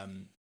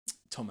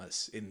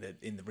Thomas in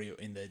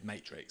the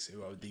Matrix,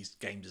 who are these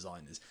game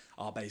designers,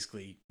 are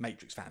basically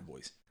Matrix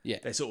fanboys. Yeah,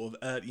 they're sort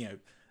of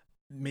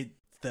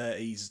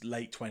mid-30s,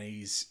 late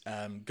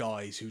 20s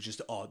guys who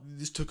just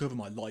this took over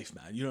my life,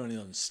 man. You don't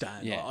really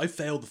understand. Yeah. Like, I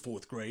failed the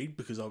 4th grade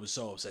because I was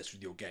so obsessed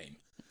with your game.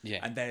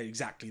 Yeah, and they're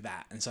exactly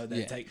that, and so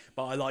they take.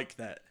 But I like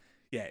that.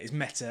 Yeah, it's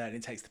meta and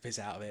it takes the piss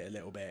out of it a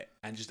little bit,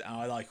 and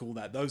I like all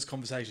that. Those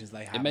conversations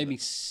they have. It made me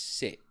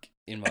sick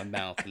in my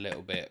mouth a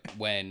little bit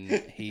when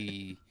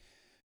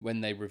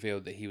they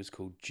revealed that he was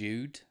called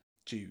Jude.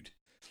 To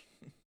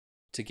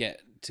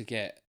get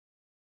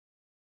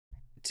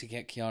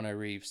Keanu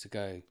Reeves to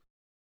go,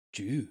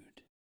 Jude.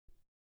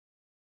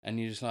 And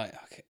you're just like,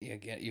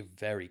 okay, you're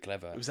very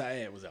clever. Was that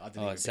it? Was it?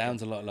 It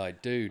sounds a lot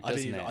like Dude,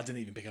 doesn't it? I didn't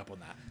even pick up on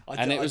that.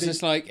 And it was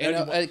just like,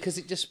 because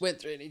it just went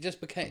through, and it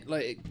just became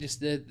like,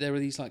 there were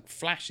these like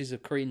flashes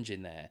of cringe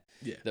in there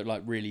that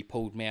like really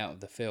pulled me out of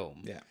the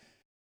film. Yeah.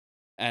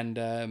 And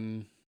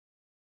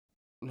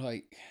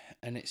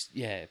it's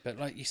but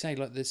like you say,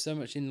 like there's so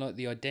much in like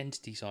the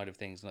identity side of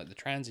things, like the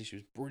trans issue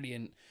is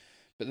brilliant,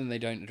 but then they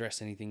don't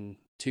address anything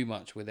too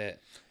much with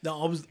it.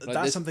 No,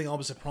 that's something I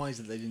was surprised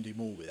that they didn't do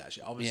more with.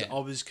 Actually, I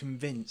was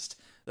convinced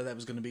that there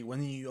was going to be,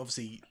 when you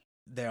obviously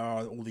there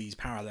are all these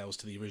parallels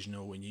to the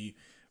original when you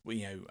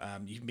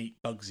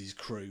meet Bugsy's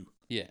crew,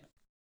 and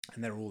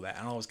they're all there,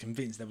 and I was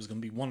convinced there was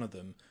going to be one of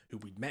them who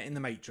we'd met in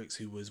the Matrix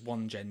who was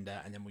one gender,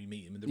 and then we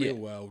meet him in the real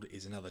world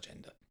is another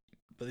gender,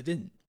 but they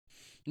didn't.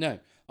 No,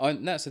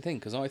 that's the thing,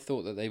 because I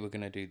thought that they were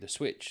going to do the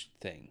switch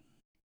thing.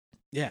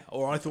 Yeah,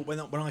 or I thought when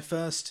I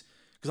first,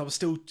 because I was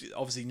still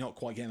obviously not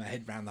quite getting my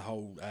head around the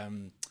whole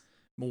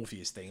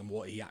Morpheus thing and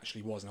what he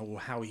actually was, and or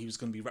how he was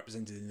going to be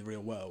represented in the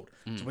real world.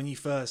 Mm. So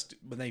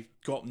when they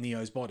got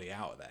Neo's body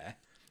out of there,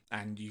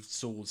 and you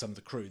saw some of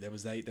the crew, there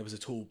was a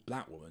tall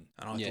black woman,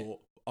 and I thought,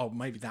 oh,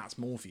 maybe that's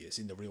Morpheus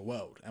in the real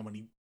world.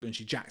 And when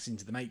she jacks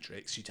into the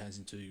Matrix, she turns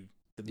into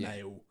the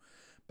male.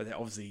 But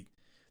obviously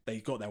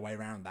they got their way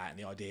around that, and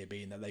the idea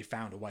being that they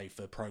found a way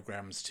for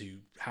programs to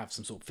have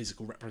some sort of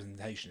physical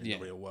representation in the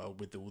real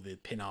world with all the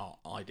pin art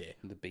idea.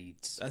 The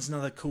beads. That's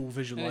another cool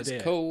visual And idea.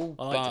 it's cool,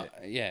 I liked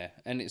but yeah,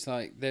 and it's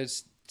like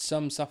there's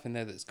some stuff in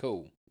there that's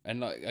cool,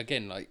 and like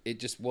again, like it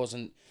just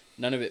wasn't.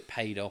 None of it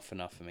paid off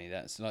enough for me.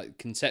 That's like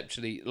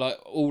conceptually, like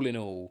all in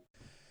all,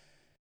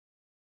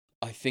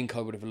 I think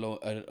I would have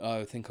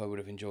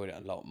enjoyed it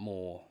a lot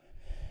more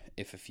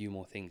if a few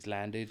more things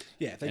landed.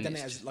 Yeah, if they'd And done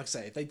it it's as, like I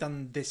say, if they'd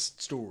done this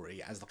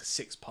story as like a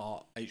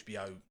 6-part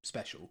HBO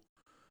special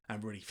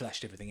and really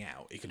fleshed everything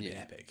out, it could have been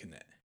epic, couldn't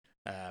it?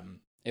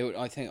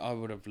 I think I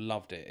would have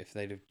loved it if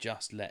they'd have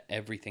just let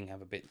everything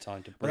have a bit of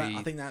time to breathe. But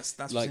I think that's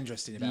like, what's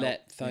interesting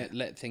about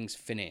let things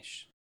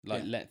finish.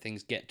 Like let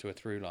things get to a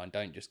through line.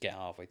 Don't just get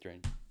halfway through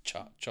and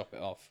chop it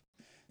off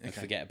and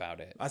forget about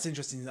it. That's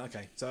interesting.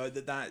 Okay, so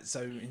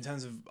so in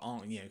terms of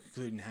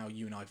concluding how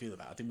you and I feel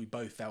about it, I think we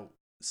both felt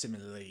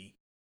similarly.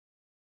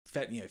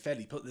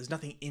 Fairly put. There's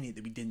nothing in it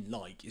that we didn't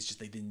like. It's just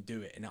they didn't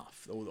do it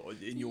enough. Or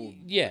in your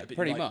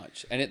pretty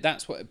much. And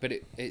that's what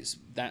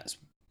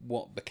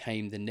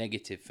became the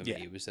negative for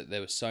me was that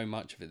there was so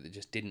much of it that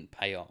just didn't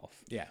pay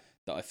off. Yeah.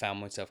 That I found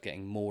myself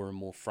getting more and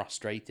more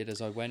frustrated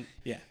as I went.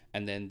 Yeah.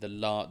 And then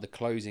the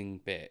closing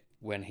bit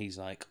when he's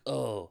like,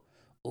 "Oh,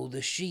 all the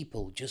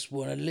sheeple just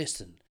want to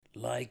listen,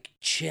 like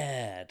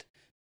Chad,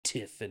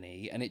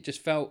 Tiffany," and it just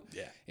felt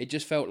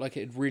like it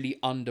had really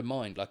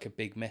undermined like a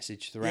big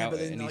message throughout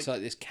it. And he's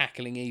like this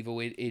cackling evil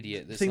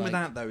idiot. The thing with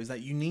that though is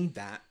that you need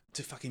that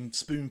to fucking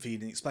spoon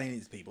feed and explain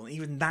it to people, and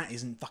even that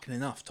isn't fucking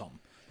enough, Tom.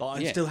 Like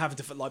I'm still having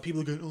to like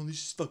people are going, "Oh, this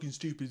is fucking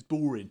stupid, it's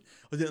boring."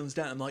 I don't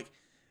understand. I'm like.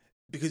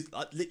 Because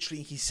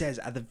literally he says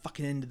at the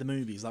fucking end of the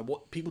movie, he's like,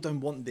 what people don't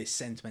want this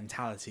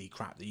sentimentality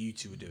crap that you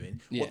two are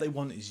doing. What they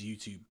want is you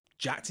two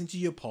jacked into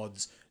your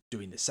pods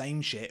doing the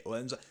same shit.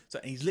 So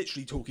he's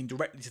literally talking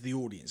directly to the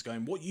audience,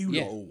 going, what you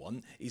lot all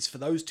want is for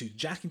those two to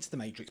jack into the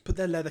Matrix, put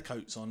their leather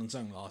coats on and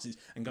sunglasses,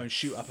 and go and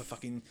shoot up a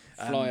fucking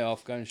fly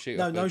off, go and shoot.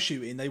 No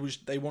shooting. They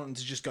want them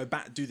to just go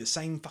back, do the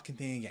same fucking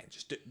thing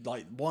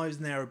again. Why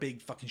isn't there a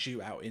big fucking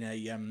shootout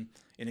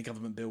in a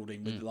government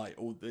building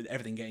with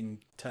everything getting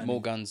turned?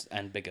 More guns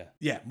and bigger.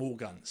 Yeah, more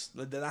guns.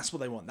 That's what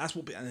they want.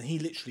 And he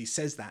literally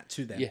says that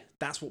to them. Yeah.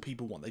 That's what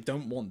people want. They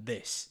don't want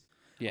this.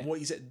 Yeah. And what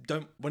he said,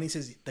 when he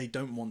says they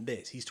don't want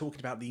this, he's talking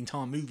about the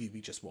entire movie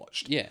we just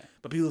watched. Yeah.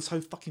 But people are so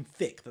fucking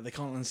thick that they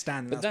can't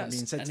understand that's what's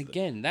being said to them. And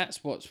again,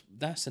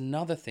 that's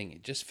another thing.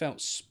 It just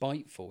felt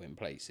spiteful in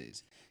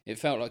places. It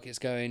felt like it's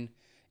going,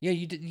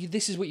 yeah,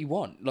 this is what you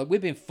want. Like, we're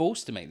being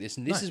forced to make this,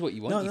 and this is what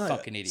you want, you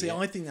fucking idiot. See,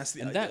 I think that's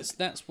the... And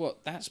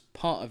that's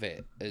part of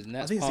it. And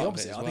that's I think it's part the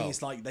opposite. Of it as I think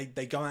it's like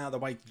they go out of their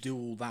way to do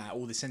all that,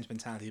 all this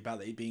sentimentality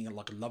about it being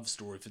like a love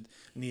story for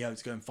Neo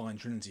to go and find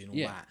Trinity and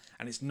all that.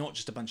 And it's not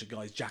just a bunch of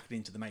guys jacking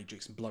into the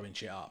Matrix and blowing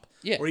shit up.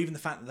 Yeah. Or even the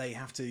fact that they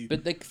have to...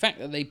 But the fact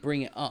that they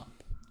bring it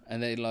up,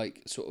 and they,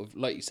 like, sort of,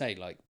 like you say,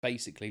 like,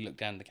 basically look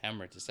down the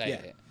camera to say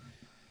it,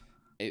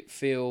 it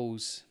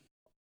feels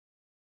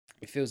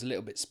a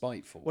little bit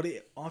spiteful. Well,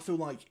 I feel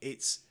like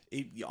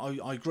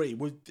I agree.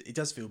 It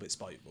does feel a bit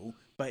spiteful,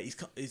 but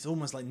it's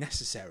almost like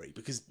necessary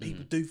because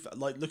people do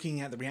like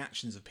looking at the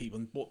reactions of people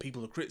and what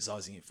people are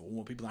criticizing it for,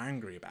 what people are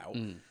angry about.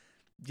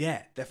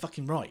 Yeah, they're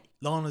fucking right.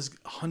 Lana's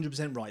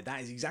 100% right.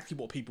 That is exactly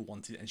what people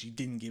wanted, and she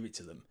didn't give it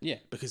to them. Yeah,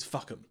 because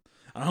fuck them.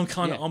 And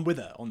I'm with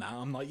her on that.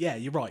 I'm like, yeah,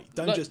 you're right.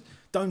 Don't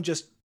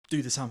just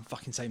do the same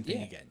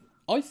thing again.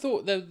 I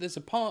thought there's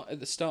a part at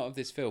the start of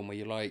this film where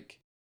you're like,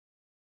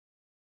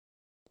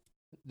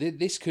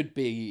 this could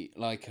be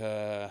like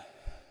a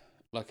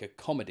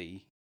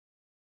comedy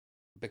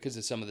because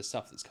of some of the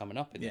stuff that's coming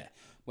up in there.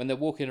 When they're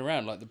walking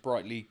around like the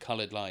brightly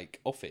coloured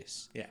like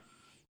office. Yeah.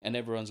 And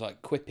everyone's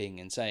like quipping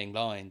and saying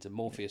lines, and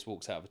Morpheus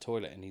walks out of a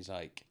toilet and he's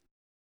like,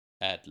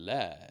 "At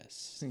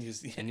last."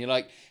 And you're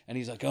like, and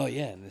he's like, "Oh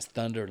yeah," and there's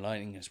thunder and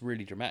lightning, it's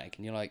really dramatic,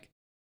 and you're like,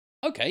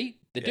 okay,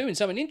 they're doing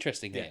something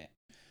interesting here.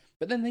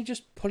 But then they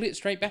just pull it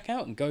straight back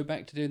out and go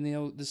back to doing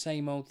the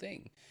same old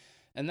thing.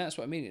 And that's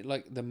what I mean.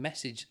 Like, the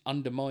message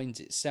undermines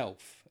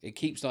itself. It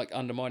keeps, like,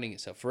 undermining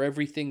itself. For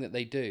everything that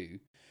they do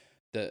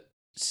that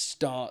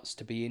starts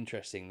to be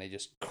interesting, they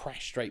just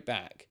crash straight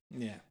back.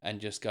 Yeah. And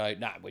just go,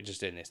 nah, we're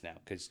just doing this now.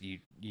 Because, you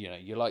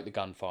like the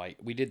gunfight.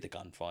 We did the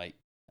gunfight.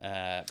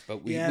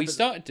 But we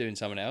started doing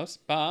something else.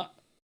 But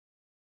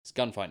it's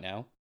gunfight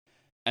now.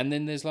 And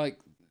then there's, like,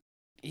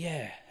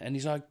 and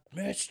he's like,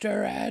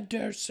 Mr.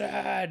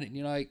 Anderson. And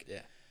you're like...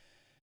 Yeah.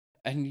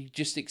 And you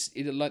just...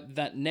 like,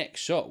 that next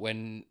shot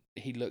when...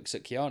 he looks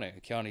at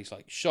Keanu. Keanu's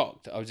like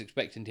shocked. I was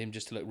expecting him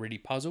just to look really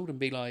puzzled and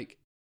be like,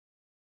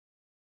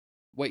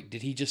 "Wait,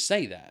 did he just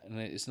say that?" And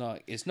it's not.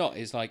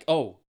 It's like,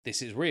 "Oh,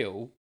 this is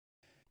real,"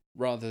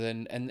 rather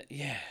than. And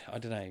I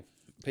don't know.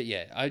 But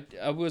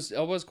I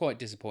was quite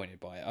disappointed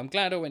by it. I'm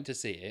glad I went to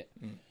see it.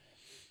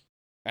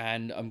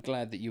 and I'm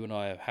glad that you and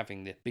I are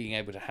being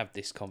able to have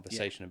this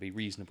conversation and be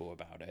reasonable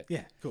about it.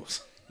 Yeah, of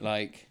course.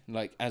 Like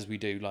as we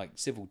do, like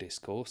civil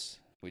discourse,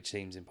 which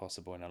seems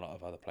impossible in a lot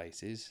of other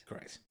places.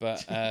 Correct.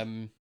 But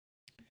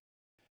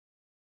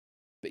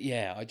but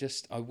yeah,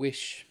 I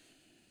wish.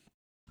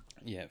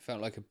 Yeah, it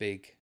felt like a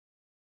big.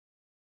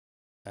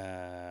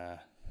 There's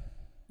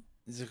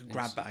a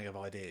grab bag of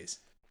ideas.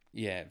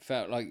 Yeah, it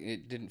felt like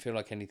it didn't feel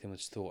like anything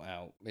was thought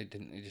out. It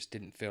just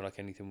didn't feel like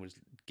anything was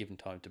given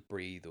time to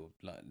breathe or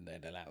like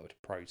they'd allow it to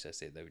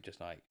process it. They were just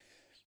like,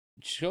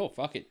 sure,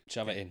 fuck it,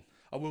 shove it in.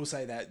 I will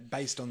say that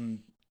based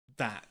on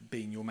that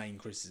being your main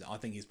criticism, I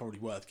think it's probably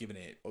worth giving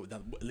it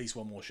at least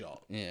one more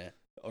shot. Yeah.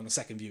 On a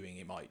second viewing,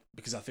 it might,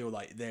 because I feel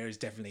like there is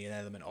definitely an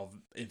element of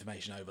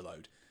information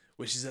overload,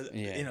 which is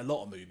in a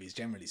lot of movies,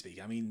 generally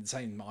speaking. I mean, the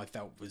same I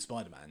felt with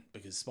Spider-Man,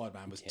 because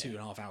Spider-Man was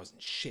 2.5 hours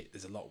and shit.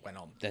 There's a lot went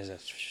on. There's a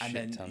shit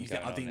ton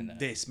going on. I think in there.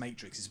 this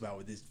Matrix as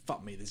well. There's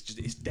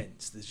it's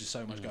dense. There's just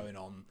so much going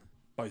on,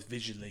 both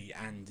visually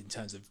and in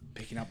terms of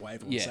picking up what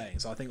everyone's saying.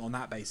 So I think on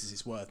that basis,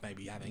 it's worth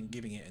maybe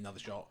giving it another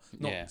shot.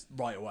 Not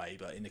right away,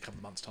 but in a couple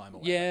of months' time. Or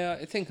whatever. Yeah,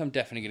 I think I'm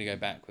definitely going to go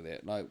back with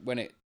it. Like when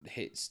it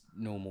hits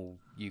normal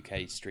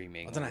UK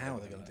streaming. I don't know how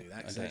they're going to do that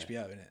because it's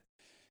HBO, isn't it?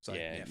 So,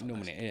 yeah,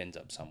 normally it ends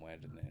up somewhere,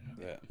 doesn't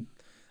it?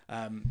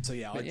 But,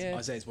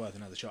 I say it's worth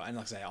another shot. And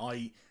like I say,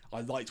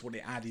 I liked what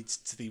it added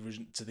to the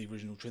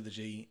original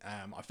trilogy.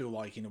 I feel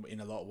like in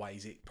a lot of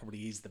ways it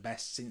probably is the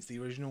best since the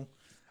original.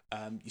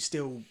 You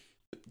still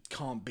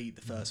can't beat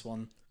the first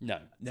one. No,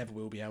 never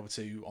will be able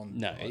to.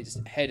 It's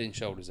head and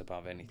shoulders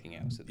above anything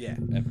else that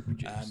they've ever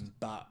produced.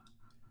 But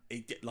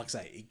it, like I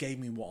say, it gave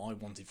me what I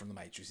wanted from the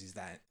Matrix, is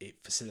that it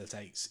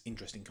facilitates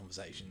interesting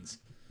conversations.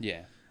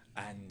 Yeah,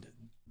 and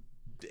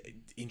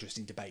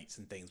interesting debates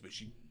and things,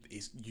 which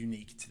is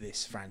unique to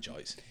this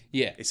franchise.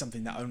 Yeah, it's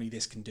something that only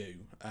this can do,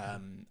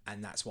 and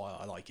that's why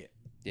I like it.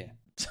 Yeah.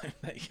 So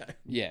there you go.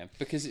 Yeah,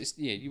 because it's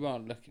you are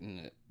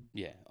looking at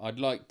I'd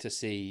like to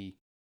see.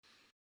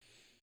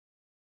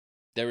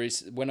 There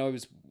is when I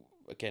was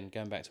again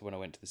going back to when I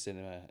went to the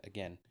cinema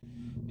again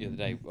the other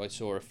day. I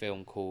saw a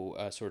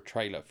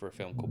trailer for a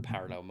film called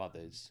Parallel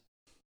Mothers,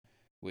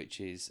 which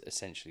is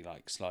essentially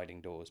like Sliding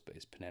Doors, but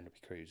it's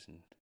Penelope Cruz and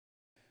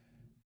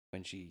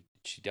when she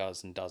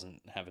does and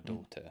doesn't have a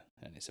daughter,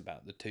 and it's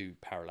about the two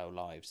parallel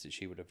lives that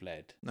she would have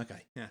led.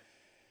 Okay, yeah.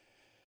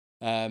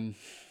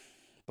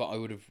 But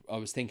I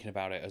was thinking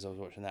about it as I was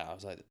watching that. I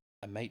was like,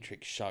 a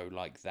Matrix show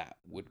like that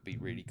would be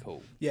really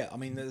cool. Yeah, I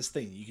mean, there's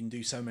the thing, you can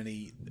do so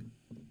many.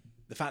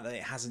 The fact that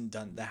there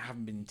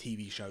haven't been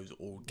TV shows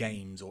or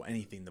games or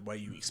anything where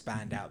you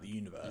expand out the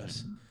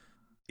universe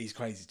is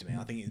crazy to me.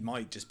 I think it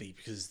might just be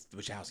because the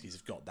Wachowskis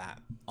have got that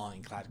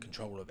ironclad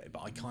control of it, but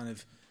I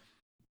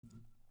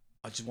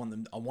just want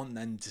them. I want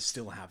them to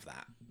still have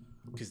that,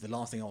 because the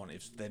last thing I want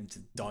is them to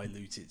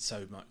dilute it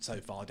so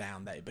far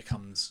down that it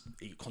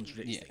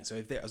contradicts things.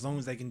 So as long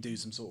as they can do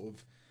some sort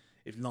of,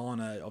 if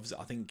Lana, obviously,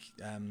 I think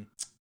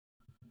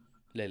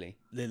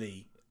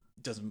Lily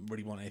doesn't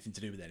really want anything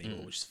to do with it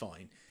anymore, which is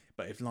fine.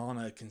 But if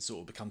Lana can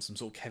sort of become some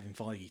sort of Kevin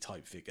Feige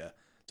type figure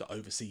to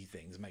oversee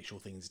things, make sure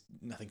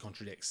nothing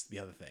contradicts the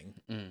other thing,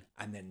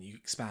 and then you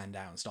expand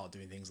out and start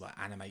doing things like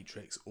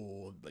Animatrix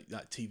or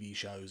like TV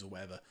shows or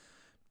whatever.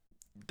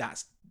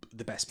 That's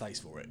the best place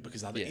for it,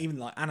 because I think even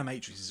like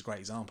Animatrix is a great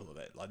example of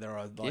it. Like there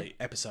are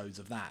episodes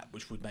of that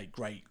which would make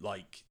great,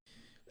 like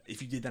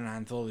if you did an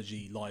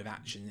anthology live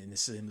action in a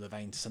similar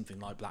vein to something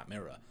like Black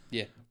Mirror,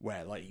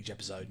 where like each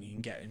episode you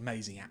can get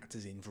amazing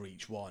actors in for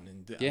each one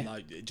and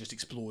like just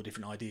explore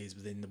different ideas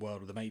within the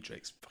world of the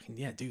Matrix. Fucking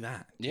do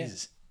that.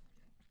 Jesus.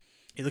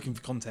 You're looking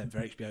for content for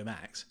HBO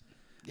Max.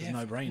 It's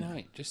no brainer.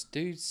 Right. Just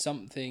do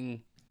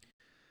something.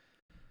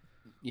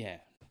 Yeah,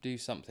 do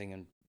something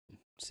and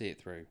see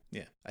it through.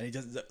 Yeah, and it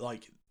doesn't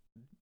like.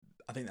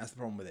 I think that's the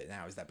problem with it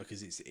now, is that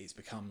because it's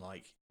become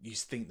like, you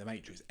think the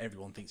Matrix,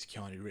 everyone thinks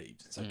Keanu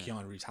Reeves, so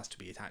Keanu Reeves has to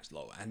be attached a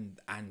lot,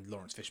 and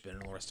Lawrence Fishburne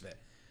and all the rest of it.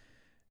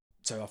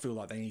 So I feel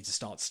like they need to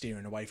start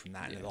steering away from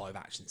that in a live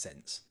action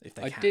sense, if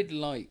they can. I did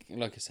like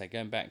I say,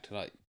 going back to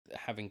like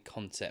having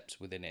concepts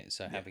within it.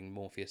 So having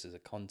Morpheus as a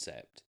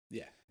concept,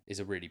 is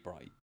a really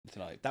bright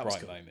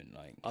moment.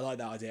 Like, I like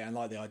that idea, and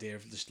I like the idea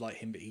of just like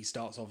him. But he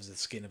starts off as the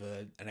skin of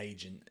an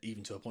agent,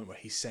 even to a point where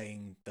he's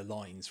saying the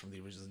lines from the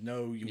original.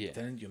 No,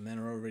 your men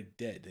are already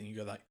dead, and you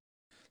go like,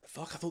 "The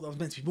fuck! I thought that was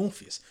meant to be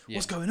Morpheus.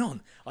 What's going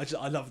on?"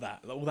 I love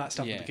that. All that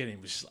stuff at the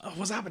beginning was just like, "Oh,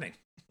 what's happening?"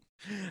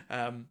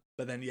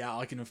 But then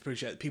I can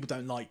appreciate people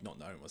don't like not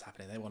knowing what's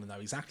happening. They want to know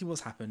exactly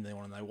what's happened. They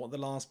want to know what the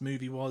last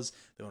movie was.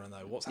 They want to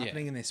know what's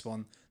happening in this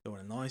one. They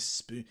want a nice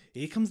spoon.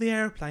 Here comes the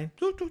airplane.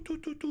 Like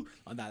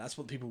that. That's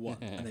what people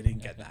want, and they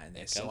didn't get that in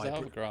this. Here comes the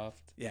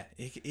hovercraft. Yeah,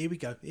 here we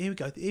go.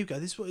 This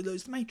is what it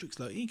looks. The Matrix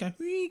look. Here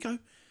you go.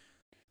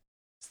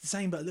 It's the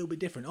same but a little bit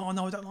different. Oh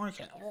no, I don't like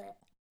it.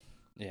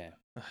 Yeah.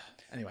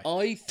 Anyway,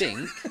 I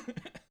think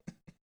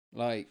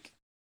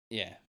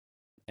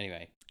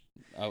Anyway.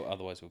 Oh,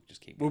 otherwise we'll just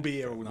keep. We'll be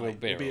here all night.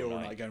 We'll be here all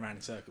night going around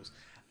in circles.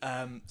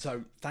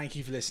 So thank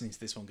you for listening to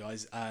this one,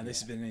 guys.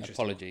 This has been an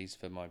interesting. Apologies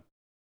for my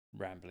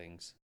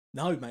ramblings.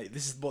 No, mate,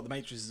 this is what the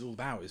Matrix is all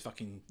about. Is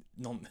fucking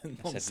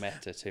I said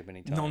meta too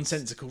many times.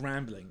 nonsensical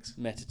ramblings.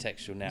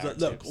 Metatextual It's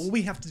narratives. like, look, all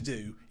we have to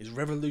do is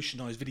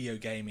revolutionize video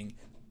gaming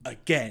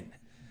again.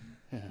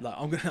 Like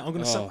I'm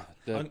gonna sum,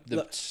 the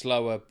look,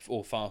 slower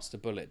or faster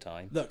bullet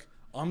time. look,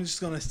 I'm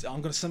gonna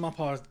sum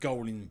up our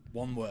goal in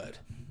one word: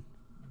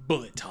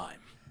 bullet time.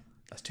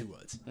 That's 2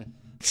 words.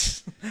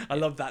 I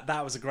love that.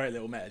 That was a great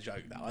little meta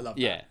joke. That I love.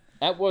 Yeah,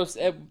 that was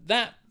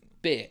that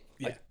bit.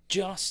 Yeah. I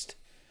just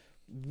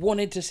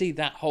wanted to see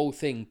that whole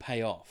thing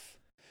pay off.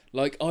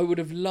 Like, I would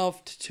have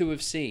loved to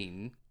have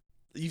seen.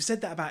 You've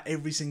said that about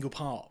every single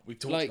part we've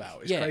talked Like,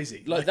 about. It's yeah,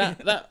 crazy. Like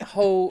that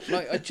whole,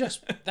 like,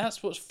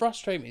 that's what's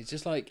frustrating me. It's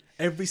just like,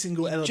 every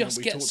single element. just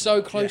we get talked so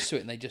about, close to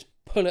it and they just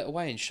pull it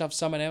away and shove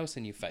someone else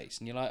in your face.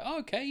 And you're like, oh,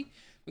 okay,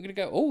 we're going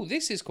to go, oh,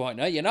 this is quite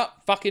nice. You're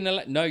not fucking,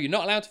 no, you're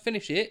not allowed to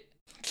finish it.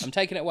 I'm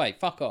taking it away.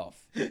 Fuck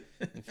off.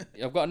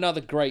 I've got another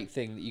great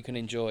thing that you can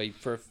enjoy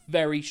for a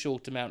very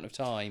short amount of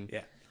time.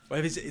 Yeah.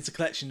 Well, it's a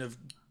collection of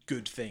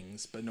good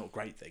things, but not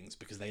great things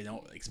because they're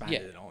not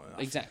expanded on enough.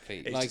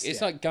 Exactly. It's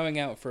just, like going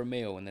out for a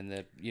meal and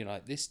then you're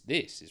like, this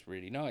is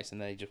really nice,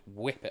 and they just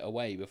whip it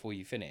away before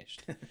you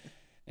finished.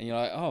 And you're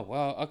like, oh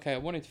well, okay, I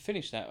wanted to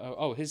finish that.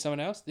 Oh, here's someone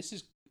else. This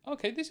is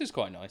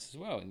quite nice as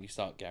well. And you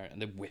start going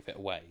and they whip it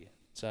away.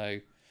 So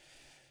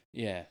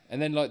yeah,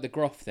 and then like the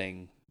Groff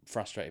thing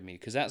frustrated me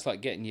because that's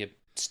like getting your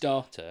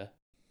starter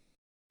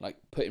like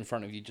put in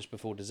front of you just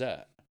before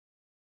dessert,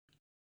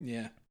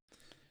 Yeah.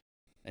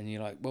 and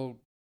you're like, well,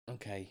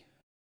 okay,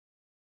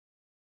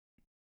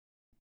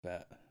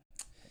 but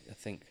I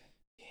think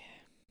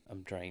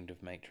I'm drained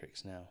of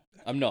Matrix now.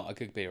 I'm not. I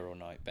could be here all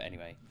night, but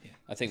anyway, Yeah.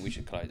 I think we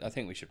should close. I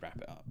think we should wrap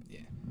it up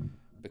Yeah.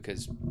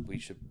 because we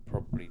should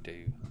probably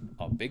do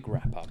our big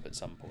wrap up at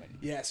some point.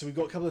 Yeah, so we've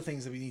got a couple of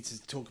things that we need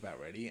to talk about,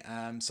 really.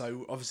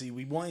 So obviously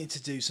we wanted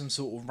to do some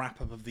sort of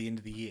wrap up of the end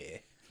of the year.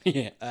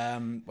 Yeah.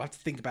 We'll have to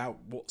think about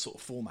what sort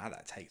of format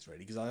that takes, really,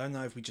 because I don't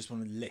know if we just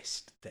want to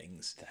list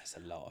things. That's a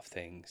lot of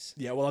things.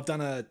 Yeah, well, I've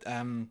done a.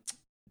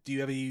 Do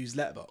you ever use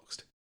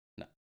Letterboxd?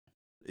 No.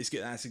 It's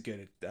good. That's a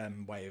good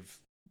way of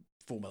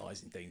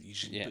formalising things. You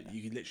should. Yeah.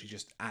 You can literally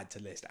just add to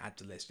list,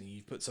 and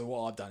you put. So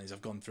what I've done is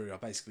I've gone through.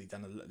 I've basically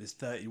done. There's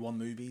 31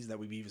 movies that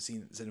we've either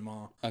seen at the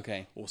cinema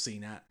Okay. or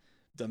seen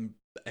done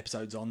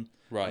episodes on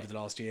Right. over the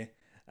last year.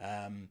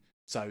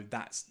 So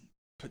that's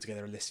put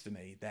together a list for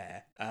me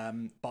there.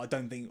 But I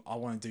don't think I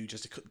want to do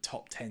just a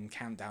top 10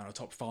 countdown or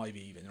top 5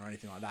 even or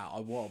anything like that.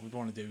 What I would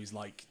want to do is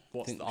like I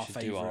what's think we our should do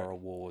favourite. our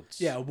awards.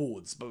 Yeah,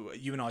 awards.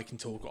 But you and I can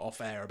talk off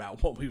air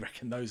about what we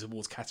reckon those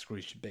awards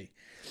categories should be.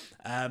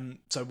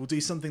 So we'll do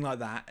something like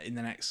that in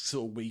the next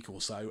sort of week or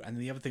so. And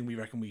the other thing we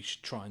reckon we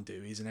should try and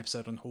do is an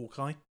episode on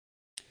Hawkeye.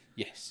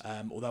 Yes.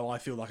 Although I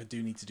feel like I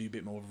do need to do a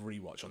bit more of a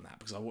rewatch on that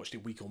because I watched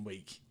it week on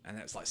week and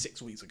that's like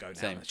 6 weeks ago now.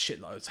 Same. And a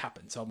shitload's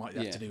happened, so I might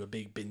have to do a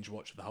big binge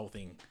watch of the whole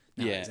thing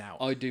now Yeah. it's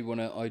out. I do want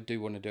to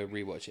do a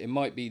rewatch. It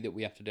might be that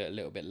we have to do it a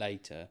little bit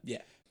later.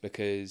 Yeah.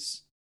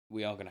 Because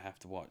we are going to have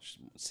to watch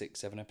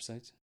 6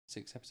 episodes.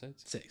 6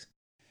 episodes. 6.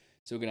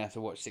 So we're going to have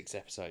to watch 6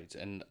 episodes,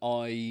 and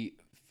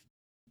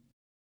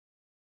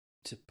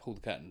to pull the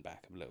curtain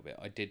back a little bit,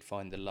 I did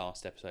find the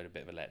last episode a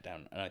bit of a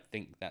letdown, and I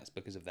think that's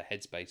because of the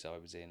headspace I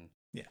was in.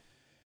 Yeah.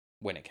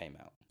 When it came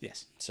out.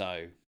 Yes.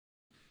 So.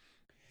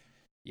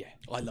 Yeah.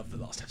 I love the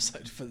last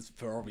episode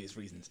for obvious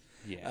reasons.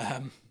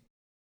 Yeah.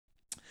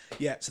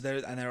 Yeah, so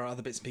there are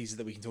other bits and pieces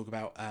that we can talk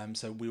about.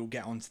 So we'll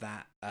get onto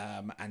that,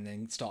 and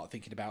then start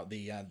thinking about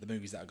the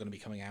movies that are going to be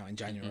coming out in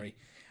January,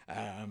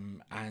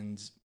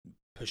 and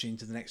push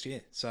into the next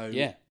year. So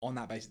Yeah. on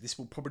that basis, this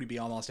will probably be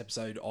our last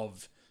episode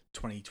of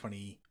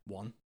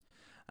 2021.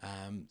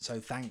 So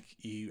thank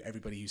you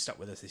everybody who stuck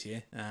with us this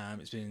year.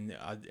 It's been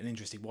an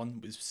interesting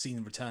one. We've seen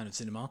the return of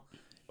cinema,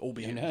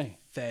 albeit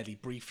fairly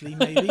briefly,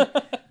 maybe.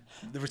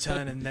 The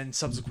return and then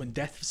subsequent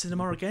death of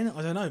cinema again.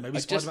 I don't know. Maybe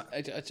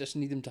I just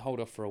need them to hold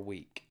off for a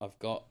week. I've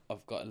got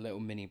a little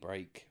mini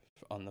break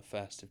on the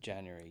 1st of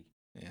January.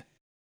 Yeah.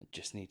 I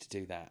just need to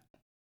do that.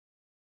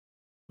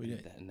 We do.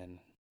 And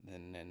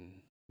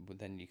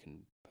then you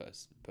can put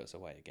us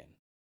away again.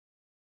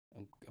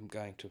 I'm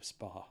going to a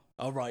spa.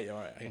 Oh right, all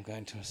right. I'm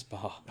going to a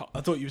spa.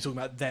 I thought you were talking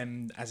about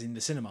them as in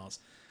the cinemas.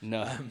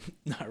 No.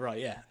 No, right,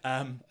 yeah.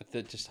 I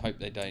just hope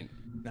they don't.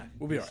 No,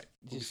 we'll be all right.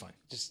 We'll be fine.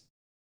 Just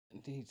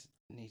need it.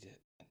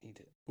 I need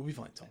it. We'll be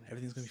fine, Tom.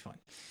 Everything's going to be fine.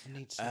 I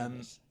need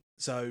service.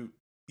 So,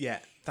 yeah,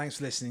 thanks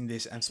for listening to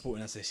this and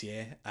supporting us this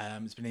year.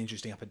 It's been an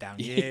interesting up and down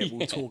year.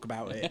 We'll talk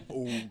about it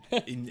all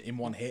in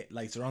one hit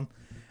later on.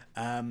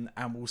 And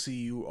we'll see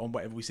you on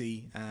whatever we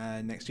see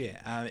next year.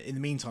 In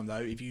the meantime, though,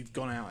 if you've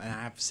gone out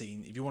and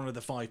if you're one of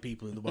the 5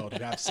 people in the world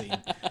who have seen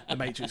The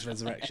Matrix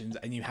Resurrections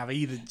and you have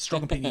either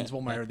strong opinions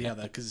one way or the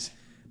other, because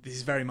this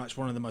is very much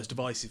one of the most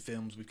divisive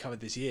films we've covered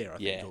this year, I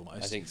think,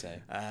 almost. I think so.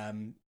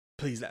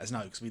 Please let us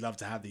know because we love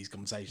to have these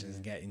conversations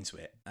and get into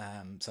it.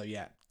 So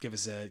yeah, give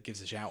us a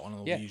shout on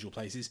all the usual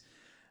places,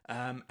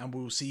 and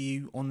we'll see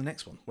you on the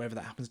next one, wherever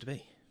that happens to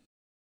be.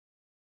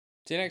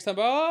 See you next time.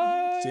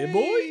 Bye. See you,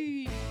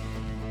 boy.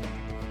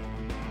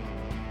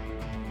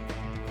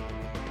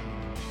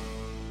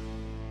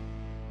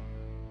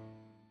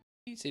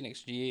 See you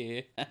next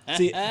year.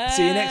 See you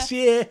next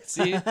year.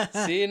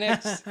 See you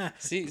next.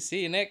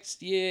 See you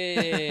next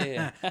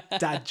year.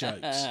 Dad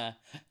jokes.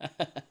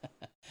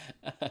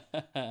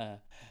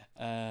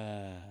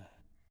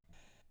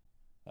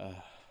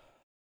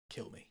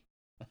 Kill me.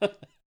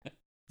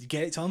 You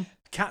get it, Tom?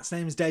 Cat's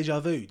name is Deja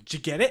Vu. Did you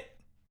get it?